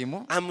ninapopiga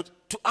simu I'm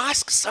to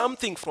ask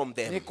something from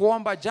them. ni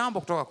kuomba jambo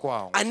kutoka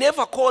kwao. I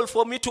never call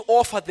for me to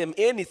offer them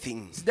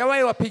anything.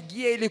 Sijawahi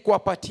wapigie ili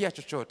kuwapatia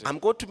chochote. I'm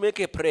going to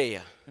make a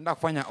prayer. Nenda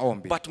kufanya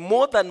ombi. But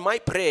more than my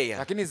prayer,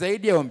 Lakini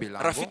zaidi ya ombi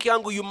langu, rafiki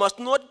yangu, you must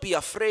not be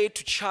afraid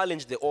to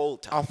challenge the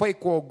altar. hafai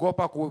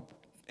kuogopa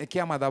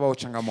kuwekea madhabahu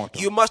changamoto.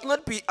 You must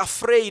not be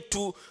afraid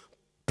to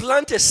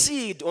plant a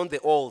seed on the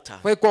altar.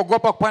 Hafai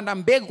kuogopa kupanda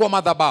mbegu kwa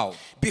madhabahu.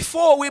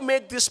 Before we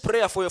make this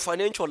prayer for your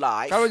financial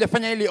life, Kabla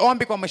hujafanya hili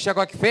ombi kwa maisha yako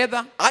ya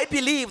kifedha, I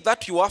believe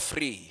that you are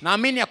free.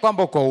 naamini ya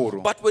kwamba uko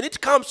huru. But when it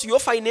comes to your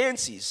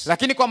finances,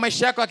 Lakini kwa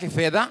maisha yako ya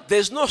kifedha,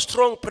 there's no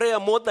strong prayer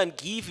more than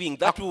giving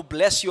that will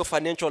bless your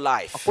financial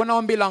life. hakuna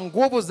ombi la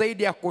nguvu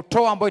zaidi ya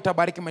kutoa ambayo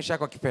itabariki maisha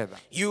yako ya kifedha.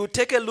 You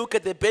take a look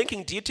at the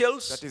banking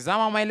details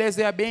Tatizama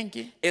maelezo ya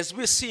benki as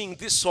we sing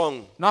this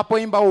song.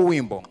 napoimba huu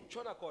wimbo.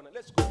 Chona kona,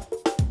 let's go.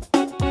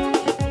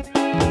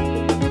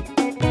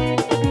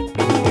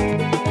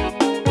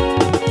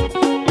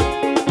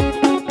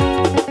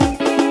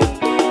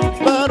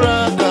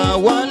 Baraka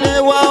wale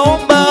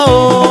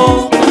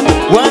waombao,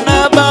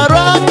 wana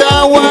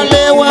baraka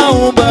wale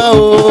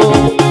waombao,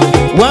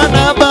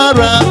 wana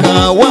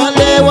baraka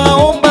wale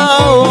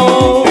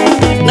waombao,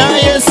 na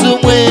Yesu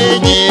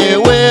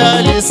mwenyewe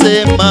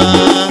alisema,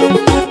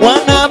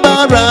 wana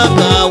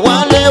baraka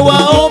wale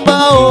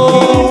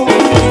waombao,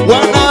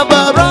 wana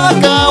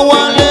baraka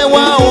wale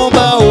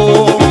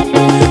waombao,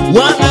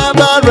 wana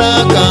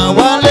baraka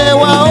wale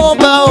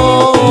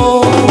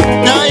waombao,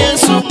 na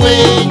Yesu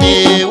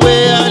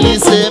mwenyewe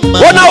alisema,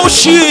 Wana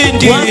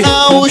ushindi.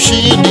 wana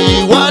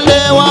ushindi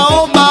wale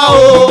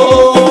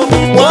waombao,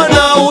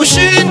 wana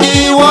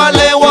ushindi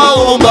wale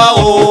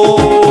waombao,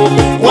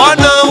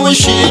 wana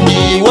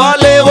ushindi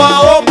wale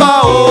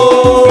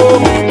waombao,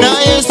 na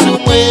Yesu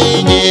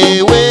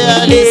mwenyewe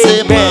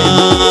alisema.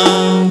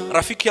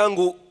 Rafiki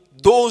yangu,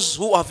 those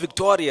who are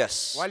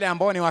victorious Wale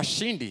ambao ni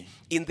washindi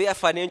in their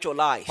financial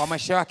life, kwa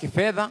maisha yao ya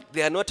kifedha,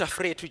 they are not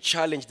afraid to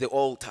challenge the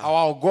altar.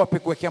 hawaogopi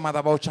kuwekea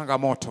madhabahu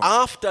changamoto.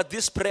 After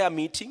this prayer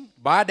meeting,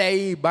 Baada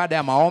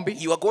ya maombi,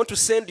 you are going to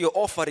send your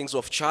offerings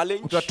of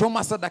challenge.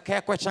 utatuma sadaka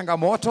yako ya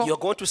changamoto, You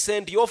are going to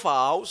send your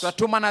vows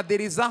utatuma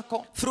nadhiri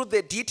zako through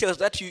the details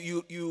that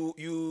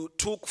you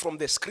took from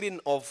the screen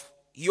of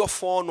your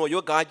phone or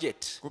your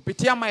gadget,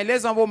 kupitia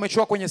maelezo ambayo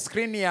umechukua kwenye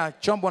screen ya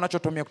chombo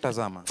unachotumia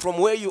kutazama. from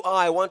where you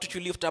are, I want you to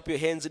lift up your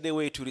hands in a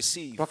way to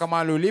receive. Kutoka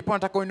mahali ulipo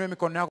nataka uinue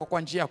mikono yako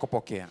kwa njia ya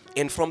kupokea.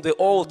 And from the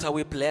altar,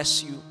 we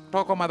bless you.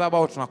 Kutoka kwa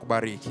madhabahu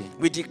tunakubariki.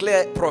 We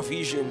declare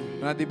provision.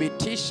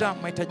 Tunadhibitisha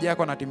mahitaji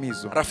yako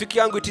yanatimizwa. Rafiki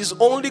yangu, it is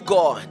only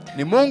God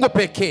Ni Mungu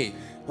pekee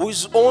who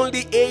is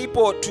only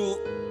able to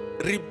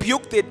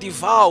rebuke the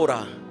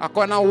devourer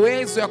ako na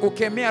uwezo ya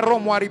kukemea roho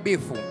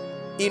mharibifu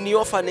in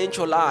your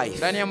financial life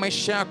ndani ya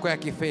maisha yako ya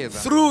kifedha.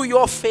 through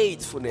your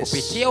faithfulness.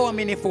 Kupitia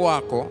uaminifu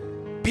wako,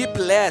 Be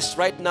blessed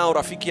right now,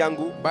 rafiki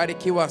yangu.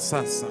 barikiwa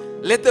sasa.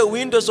 Let the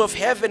windows of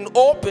heaven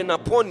open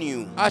upon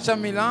you. Acha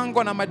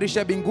milango na madirisha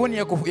ya mbinguni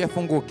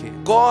yafunguke.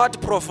 God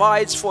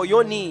provides for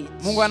your needs.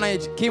 Mungu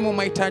anayekimu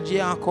mahitaji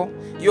yako.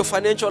 Your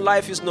financial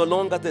life is no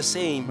longer the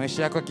same.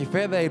 Maisha yako ya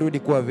kifedha irudi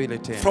kuwa vile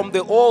tena. From the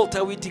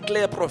altar, we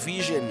declare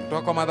provision.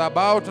 Kutoka kwa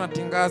madhabahu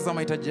tunatangaza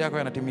mahitaji yako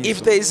yanatimizwa.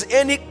 If there is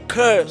any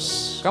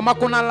curse, Kama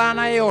kuna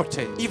laana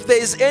yote, if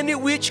there is any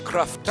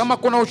witchcraft kama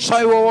kuna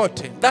uchawi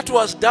wowote that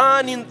was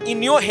done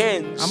in your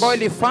hands, ambao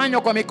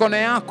ilifanywa kwa mikono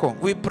yako,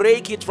 we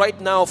break it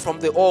right now from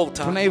the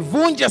altar.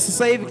 tunaivunja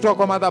sasa hivi kutoka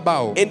kwa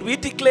madhabahu. And we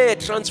declare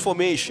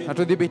transformation. Na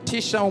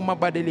tudhibitisha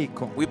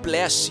mabadiliko. We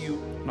bless you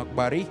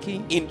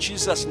Tunakubariki in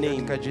Jesus' name.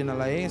 katika jina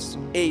la Yesu.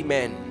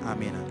 Amen.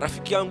 Amina.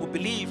 Rafiki yangu,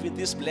 believe in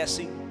this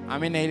blessing.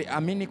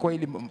 Amini kwa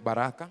hili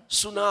baraka.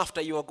 Soon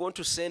after, you are going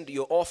to send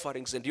your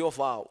offerings and your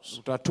vows.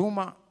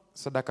 Utatuma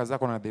sadaka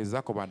zako na nadhiri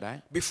zako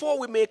baadaye. Before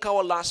we make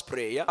our last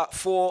prayer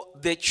for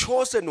the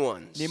chosen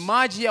ones, Ni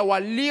maji ya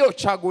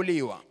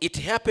waliochaguliwa. it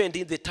happened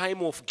in the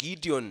time of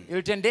Gideon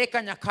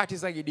Ilitendeka nyakati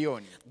za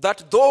Gideoni.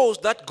 that those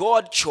that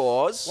God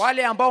chose,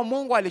 Wale ambao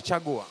Mungu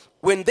alichagua,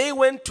 when they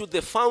went to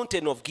the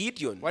fountain of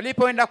Gideon,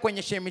 walipoenda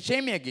kwenye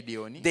chemichemi ya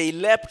Gideoni, they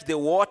lapped the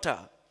water.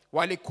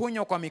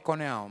 walikunywa kwa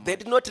mikono yao. They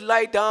did not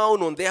lie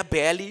down on their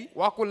belly.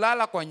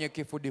 Wakulala kwenye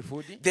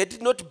kifudifudi. They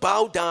did not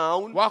bow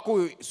down.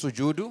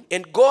 Wakusujudu.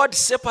 And God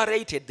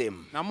separated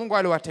them. Na Mungu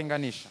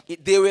aliwatenganisha.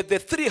 They were the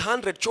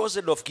 300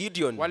 chosen of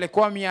Gideon.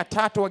 Walikuwa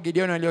 300 wa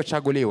Gideoni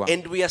waliochaguliwa.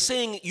 And we are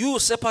saying, you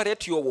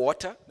separate your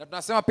water Na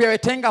tunasema pia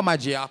wetenga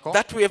maji yako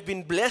that we have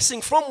been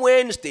blessing from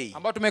Wednesday,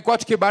 ambao tumekuwa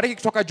tukibariki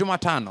kutoka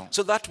Jumatano.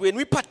 so that when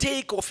we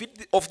partake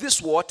of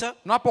this water,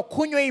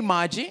 Tunapokunywa hii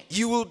maji,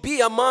 you will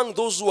be among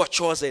those who are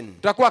chosen.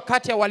 tutakuwa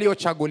kati ya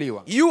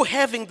waliochaguliwa. You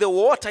having the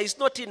water is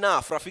not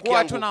enough, rafiki Kuwa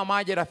yangu, tuna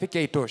maji rafiki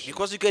haitoshi.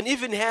 because you can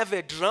even have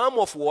a drum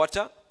of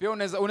water, Pia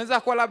unaweza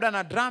kuwa labda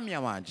na drum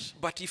ya maji.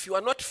 but if you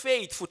are not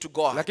faithful to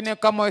God, Lakini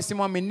kama wewe si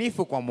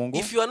mwaminifu kwa Mungu,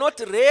 if you are not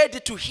ready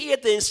to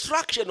hear the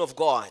instruction of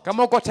God,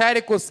 kama uko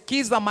tayari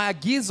kusikiza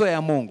maagizo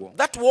ya Mungu,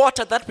 that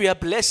water that we are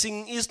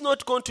blessing is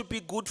not going to be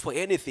good for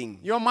anything.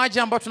 hiyo maji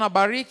ambayo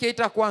tunabariki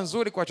haitakuwa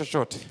nzuri kwa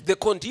chochote. The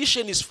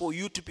condition is for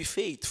you to be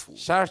faithful.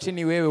 Sharti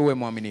ni wewe uwe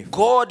mwaminifu.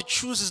 God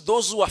chooses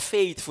those who are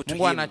faithful to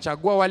Mungu Him.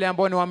 anachagua wale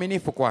ambao ni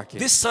waaminifu kwake.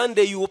 This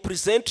Sunday you will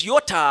present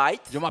your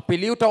tithe,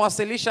 Jumapili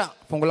utawasilisha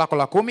fungu lako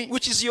la 10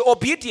 which is your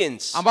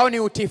obedience, ambao ni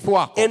utiifu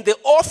wako, and the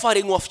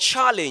offering of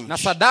challenge, na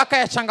sadaka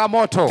ya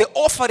changamoto, the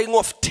offering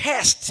of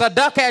test.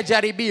 sadaka ya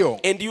jaribio.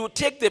 And you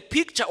take the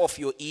picture of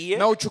your ear,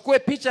 Na uchukue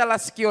picha la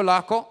sikio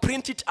lako,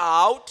 print it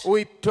out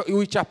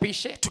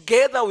uichapishe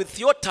together with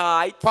your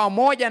tithe.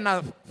 pamoja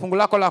na fungu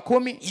lako la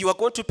 10, You are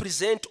going to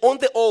present on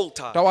the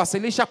altar,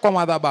 utawasilisha kwa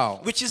madhabahu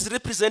which is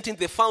representing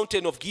the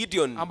fountain of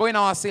Gideon. ambayo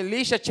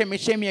inawasilisha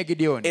chemichemi ya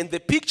Gideoni. And the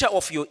picture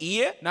of your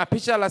ear Na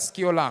picha la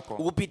sikio lako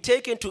will be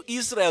taken to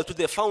Israel, to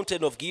the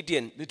fountain of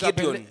Gideon.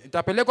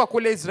 litapelekwa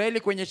kule Israeli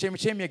kwenye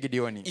chemichemi ya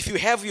Gideoni. If you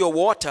have your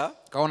water,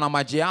 Kaona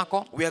maji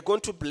yako, we are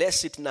going to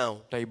bless it now.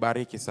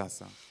 utaibariki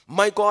sasa.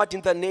 My God,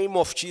 in the name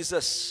of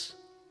Jesus,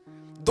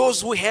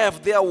 those who have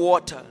their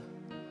water,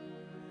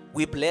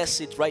 we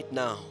bless it right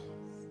now.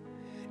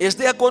 As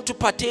they are going to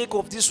partake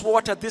of this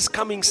water this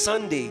coming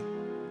Sunday,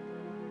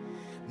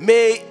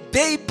 may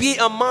they be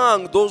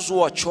among those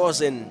who are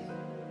chosen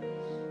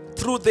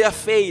through their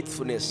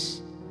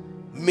faithfulness.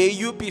 May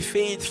you be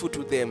faithful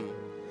to them.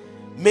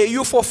 May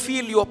you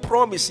fulfill your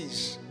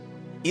promises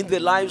in the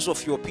lives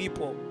of your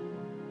people.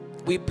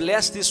 We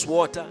bless this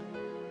water.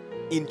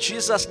 In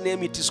Jesus'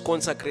 name it is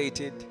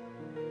consecrated.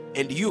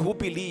 And you who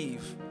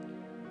believe,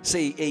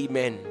 say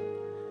amen.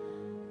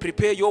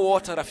 Prepare your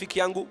water, rafiki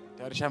yangu.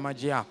 Tayarisha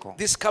maji yako.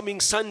 This coming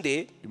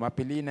Sunday,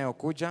 Jumapili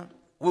inayokuja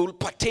we will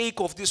partake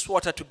of this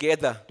water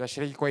together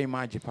tutashiriki kwa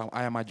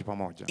haya maji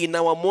pamoja. in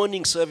our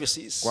morning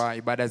services, Kwa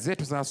ibada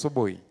zetu za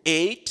asubuhi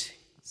 8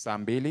 saa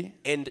 2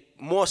 and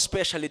more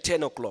especially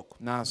 10 o'clock.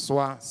 na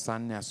saa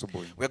 4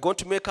 asubuhi. We're going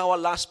to make our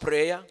last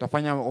prayer.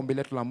 Tutafanya ombi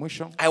letu la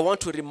mwisho. I want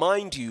to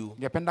remind you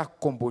Ningependa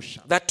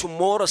kukumbusha that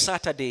tomorrow,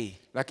 Saturday,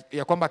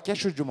 ya kwamba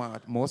kesho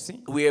Jumamosi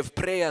we have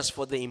prayers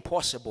for the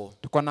impossible.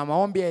 tuko na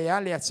maombi ya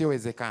yale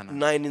yasiyowezekana.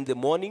 9 in the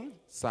morning,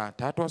 Saa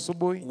 3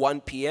 asubuhi,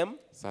 1 p.m.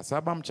 saa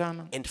 7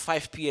 mchana and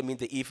 5 p.m. in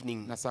the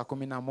evening. na saa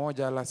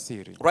 11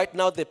 alasiri. Right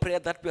now, the prayer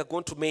that we are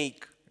going to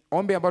make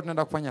Ombi ambalo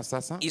tunaenda kufanya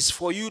sasa is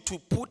for you to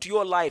put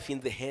your life in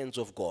the hands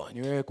of God.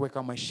 ni wewe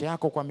kuweka maisha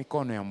yako kwa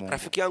mikono ya Mungu.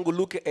 Rafiki yangu,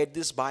 look at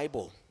this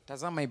Bible.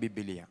 Tazama hii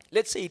Biblia.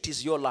 Let's say it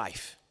is your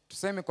life.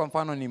 Tuseme kwa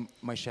mfano ni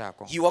maisha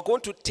yako. You are going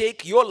to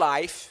take your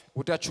life,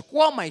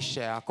 Utachukua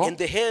maisha yako. and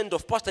the hand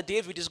of Pastor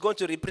David is going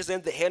to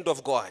represent the hand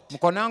of God.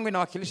 Mkono wangu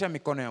inawakilisha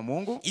mikono ya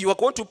Mungu. You are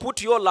going to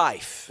put your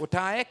life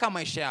Utaweka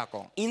maisha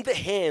yako in the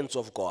hands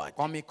of God.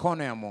 kwa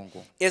mikono ya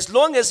Mungu. As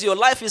long as your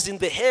life is in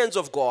the hands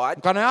of God,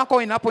 Mikono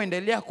yako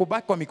inapoendelea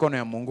kubaki kwa mikono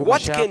ya Mungu,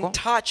 what maisha can yako,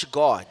 touch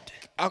God?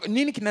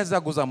 nini kinaweza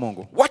guza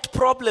Mungu? What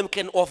problem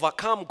can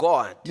overcome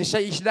God? Ni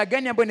shida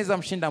gani ambayo inaweza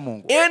mshinda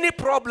Mungu? Any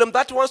problem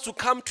that wants to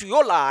come to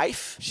your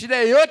life Shida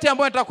yoyote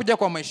ambayo inataka kuja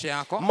kwa maisha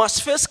yako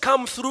must first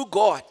come through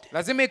God.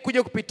 lazima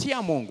ikuje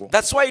kupitia Mungu.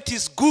 That's why it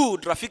is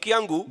good, rafiki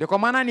yangu, Ndio kwa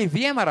maana ni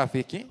vyema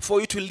rafiki,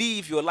 for you to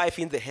leave your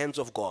life in the hands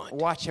of God.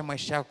 uache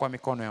maisha yako kwa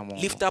mikono ya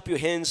Mungu. Lift up your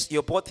hands,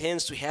 your both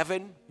hands to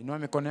heaven, Inua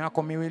mikono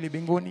yako miwili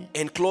mbinguni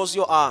and close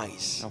your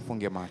eyes. na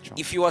ufunge macho.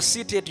 If you are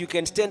seated, you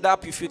can stand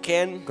up if you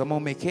can, Kama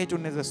umeketi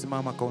unaweza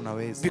simama kama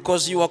unaweza.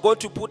 because you are going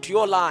to put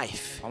your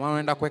life Kwa maana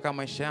unaenda kuweka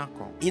maisha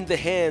yako in the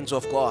hands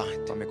of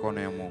God. kwa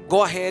mikono ya Mungu.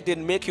 Go ahead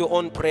and make your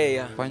own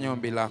prayer. Fanya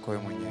ombi lako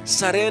wewe mwenyewe.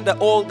 Surrender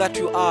all that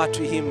you are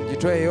to Him.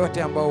 Jitoe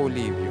yote ambao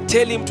ulivyo.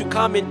 Tell Him to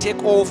come and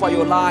take over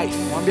your life.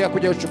 Mwambie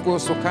kuja uchukue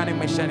usukani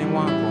maishani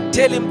mwako.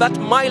 Tell Him that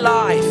my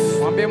life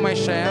Mwambie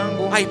maisha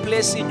yangu I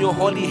place in your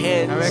holy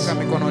naweka hands.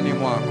 mikononi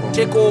mwako.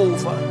 Take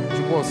over.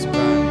 Chukua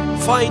usukani.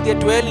 Find a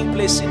dwelling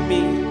place in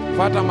me.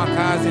 Pata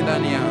makazi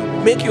ndani yangu.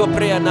 Make your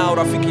prayer now,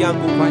 rafiki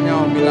yangu. Fanya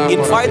ombi lako.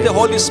 Invite rafiki. the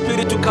Holy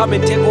Spirit to come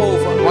and take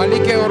over.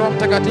 Mwalike Roho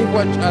Mtakatifu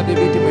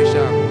adhibiti maisha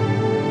yako.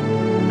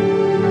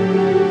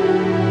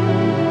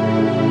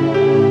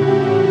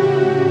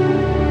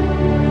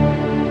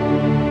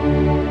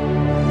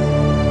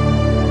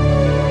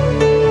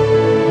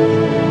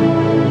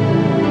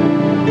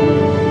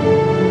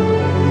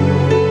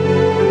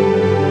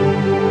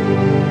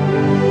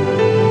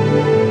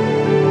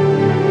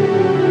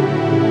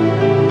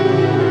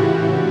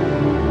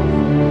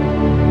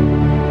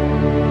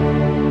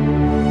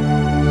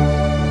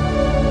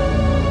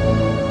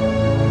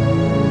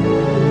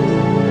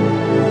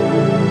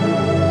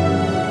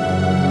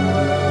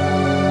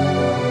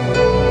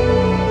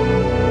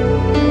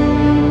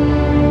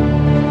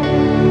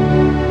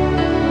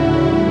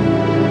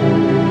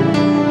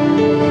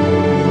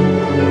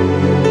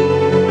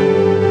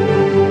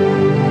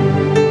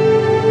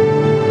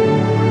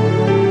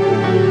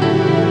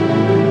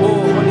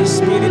 Oh, Holy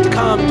Spirit,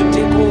 come to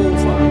take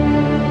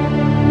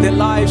over the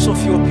lives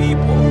of your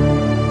people.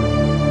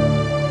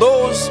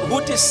 Those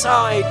who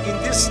decide in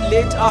this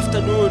late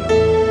afternoon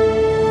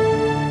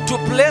to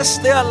place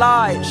their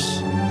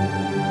lives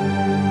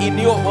in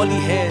your holy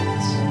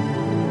hands.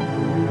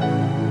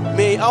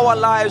 May our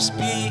lives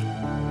be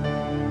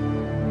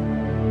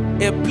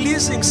a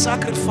pleasing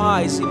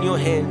sacrifice in your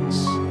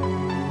hands,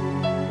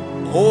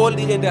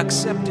 holy and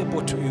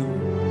acceptable to you.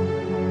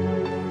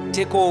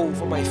 Take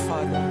over, my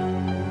Father,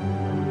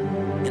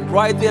 and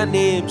write their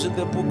names in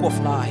the book of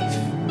life.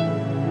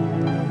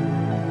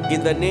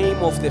 In the name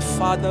of the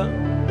Father,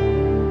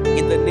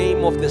 in the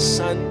name of the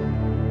Son,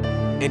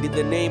 and in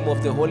the name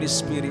of the Holy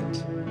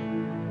Spirit.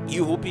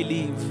 You who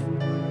believe,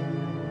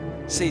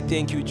 say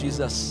thank you,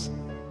 Jesus.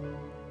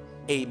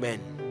 Amen.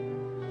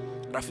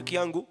 Rafiki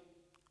yangu,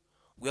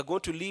 we are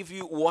going to leave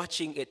you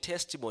watching a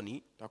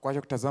testimony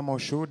Tutakuacha kutazama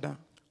ushuhuda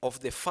of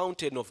the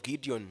fountain of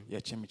Gideon.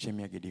 ya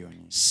chemchemi ya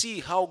Gideoni. See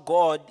how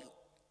God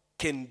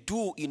can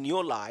do in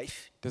your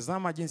life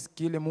Tazama jinsi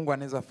kile Mungu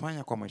anaweza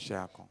fanya kwa maisha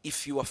yako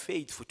if you are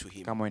faithful to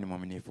Him. kama wewe ni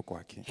mwaminifu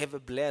kwake. Have a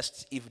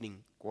blessed evening.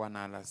 Kuwa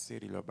na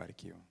alasiri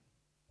iliyobarikiwa.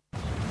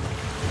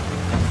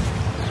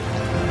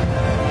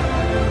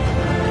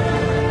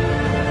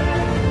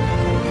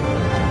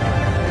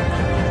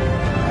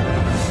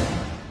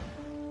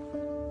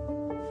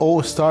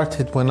 All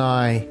started when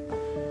I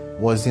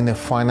was in a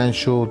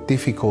financial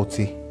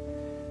difficulty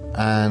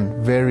and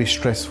very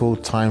stressful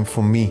time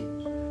for me.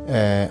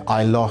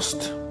 I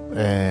lost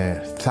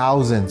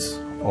thousands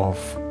of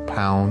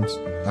pounds,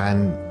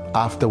 and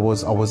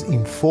afterwards I was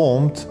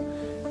informed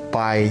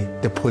by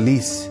the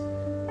police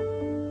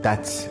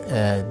that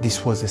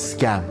this was a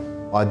scam.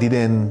 I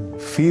didn't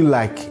feel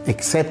like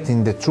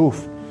accepting the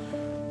truth,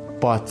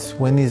 but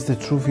when it's the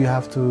truth, you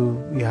have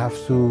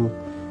to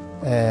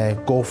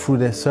go through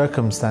the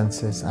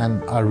circumstances,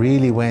 and I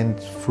really went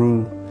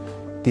through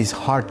this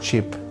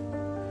hardship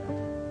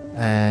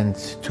and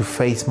to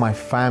face my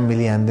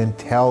family and then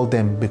tell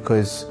them,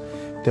 because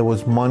there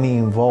was money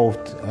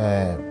involved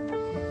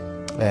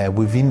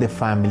within the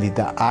family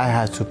that I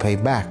had to pay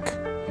back.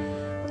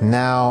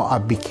 Now I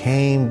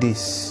became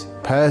this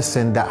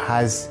person that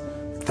has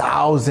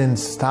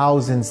thousands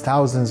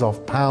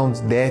of pounds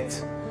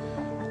debt,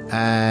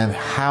 and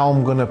how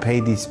I'm gonna pay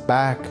this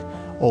back,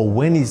 or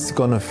when it's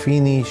gonna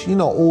finish. You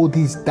know, all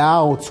these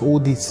doubts, all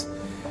these,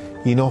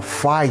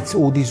 fights,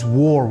 all this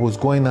war was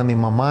going on in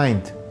my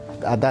mind.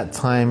 At that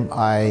time,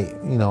 I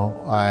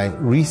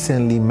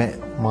recently met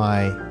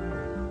my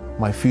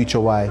future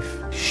wife.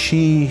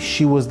 She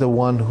was the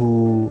one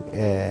who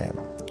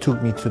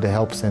took me to the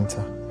help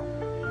center,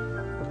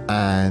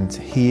 and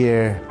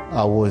here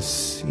I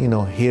was,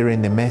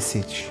 hearing the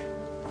message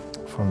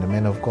from the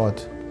man of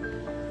God.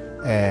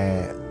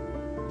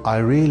 I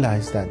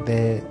realized that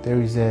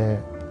there is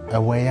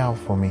a way out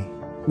for me.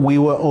 We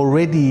were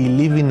already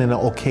living an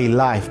okay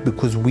life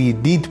because we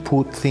did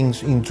put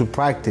things into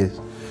practice,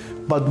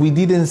 but we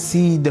didn't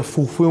see the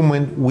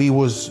fulfillment we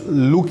was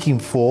looking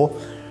for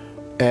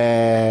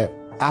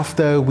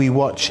after we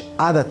watched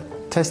other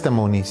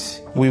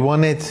testimonies. We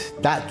wanted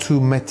that to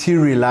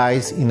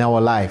materialize in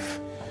our life.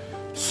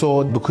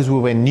 So because we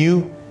were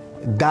new,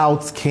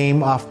 doubts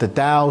came after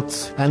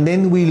doubts, and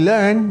then we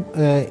learned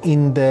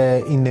in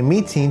the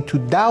meeting to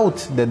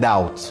doubt the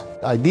doubts.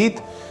 I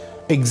did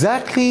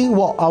exactly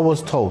what I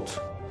was taught.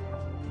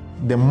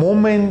 The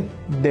moment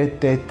that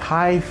the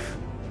tithe,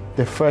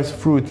 the first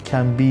fruit,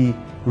 can be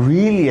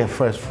really a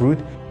first fruit,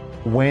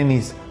 when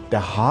it's the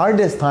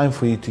hardest time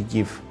for you to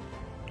give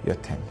your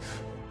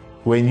tenth.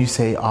 When you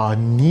say, I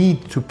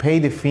need to pay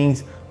the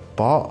things,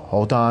 but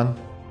hold on,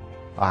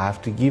 I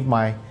have to give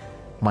my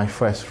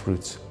first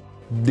fruits.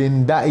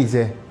 Then that is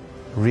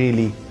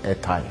really a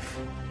tithe.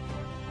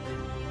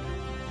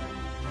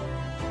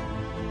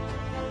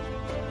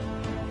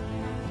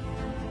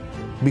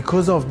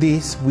 Because of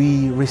this,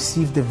 we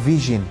received the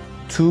vision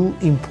to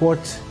import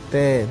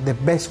the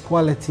best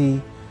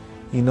quality,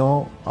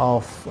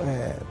 of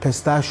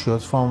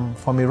pistachios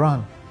from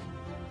Iran.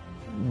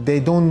 They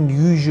don't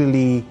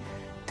usually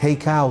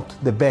take out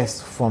the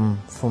best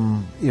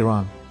from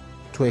Iran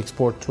to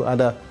export to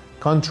other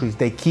countries.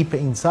 They keep it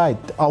inside.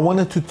 I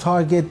wanted to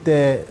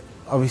target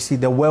obviously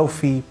the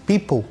wealthy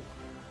people,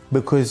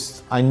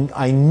 because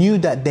I knew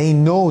that they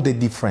know the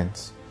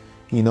difference,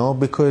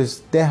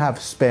 because they have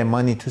spare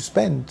money to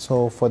spend.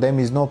 So for them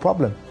is no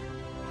problem.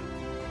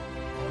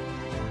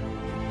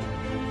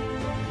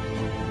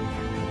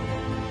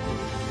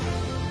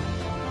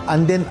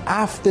 And then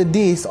after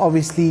this,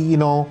 obviously,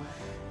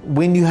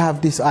 when you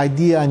have this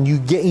idea and you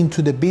get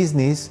into the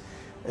business,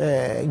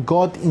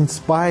 God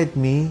inspired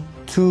me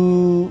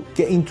to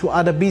get into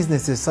other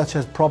businesses such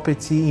as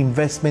property,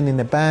 investment in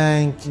the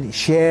bank,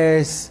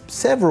 shares,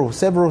 several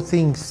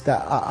things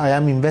that I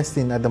am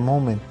investing at the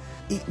moment.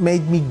 It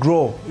made me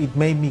grow.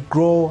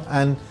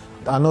 And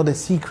I know the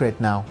secret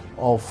now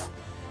of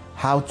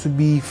how to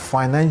be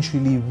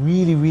financially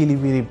really, really,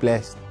 really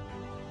blessed.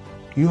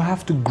 You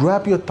have to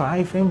grab your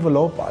tithe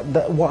envelope.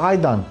 That's what I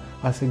done.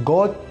 I said,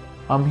 God,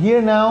 I'm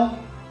here now.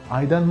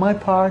 I done my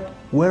part.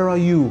 Where are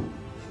you?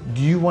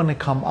 Do you want to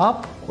come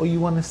up or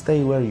you want to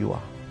stay where you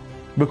are?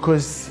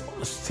 Because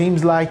it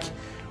seems like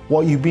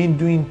what you've been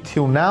doing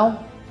till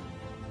now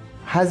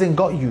hasn't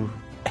got you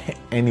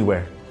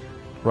anywhere,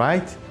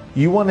 right?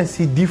 You want to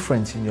see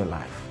difference in your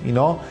life,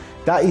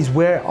 That is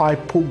where I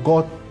put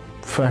God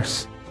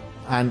first.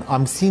 And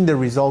I'm seeing the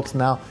results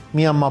now.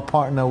 Me and my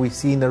partner, we're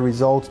seeing the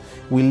results.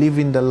 We live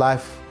in the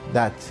life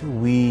that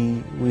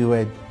we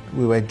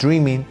were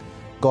dreaming.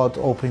 God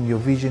opened your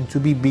vision to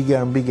be bigger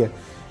and bigger.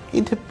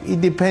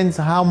 It depends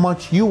how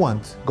much you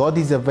want. God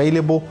is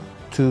available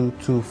to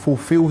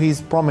fulfill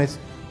His promise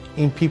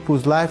in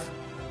people's life.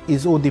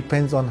 It all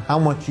depends on how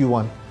much you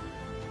want.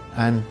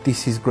 And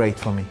this is great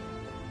for me.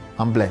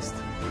 I'm blessed.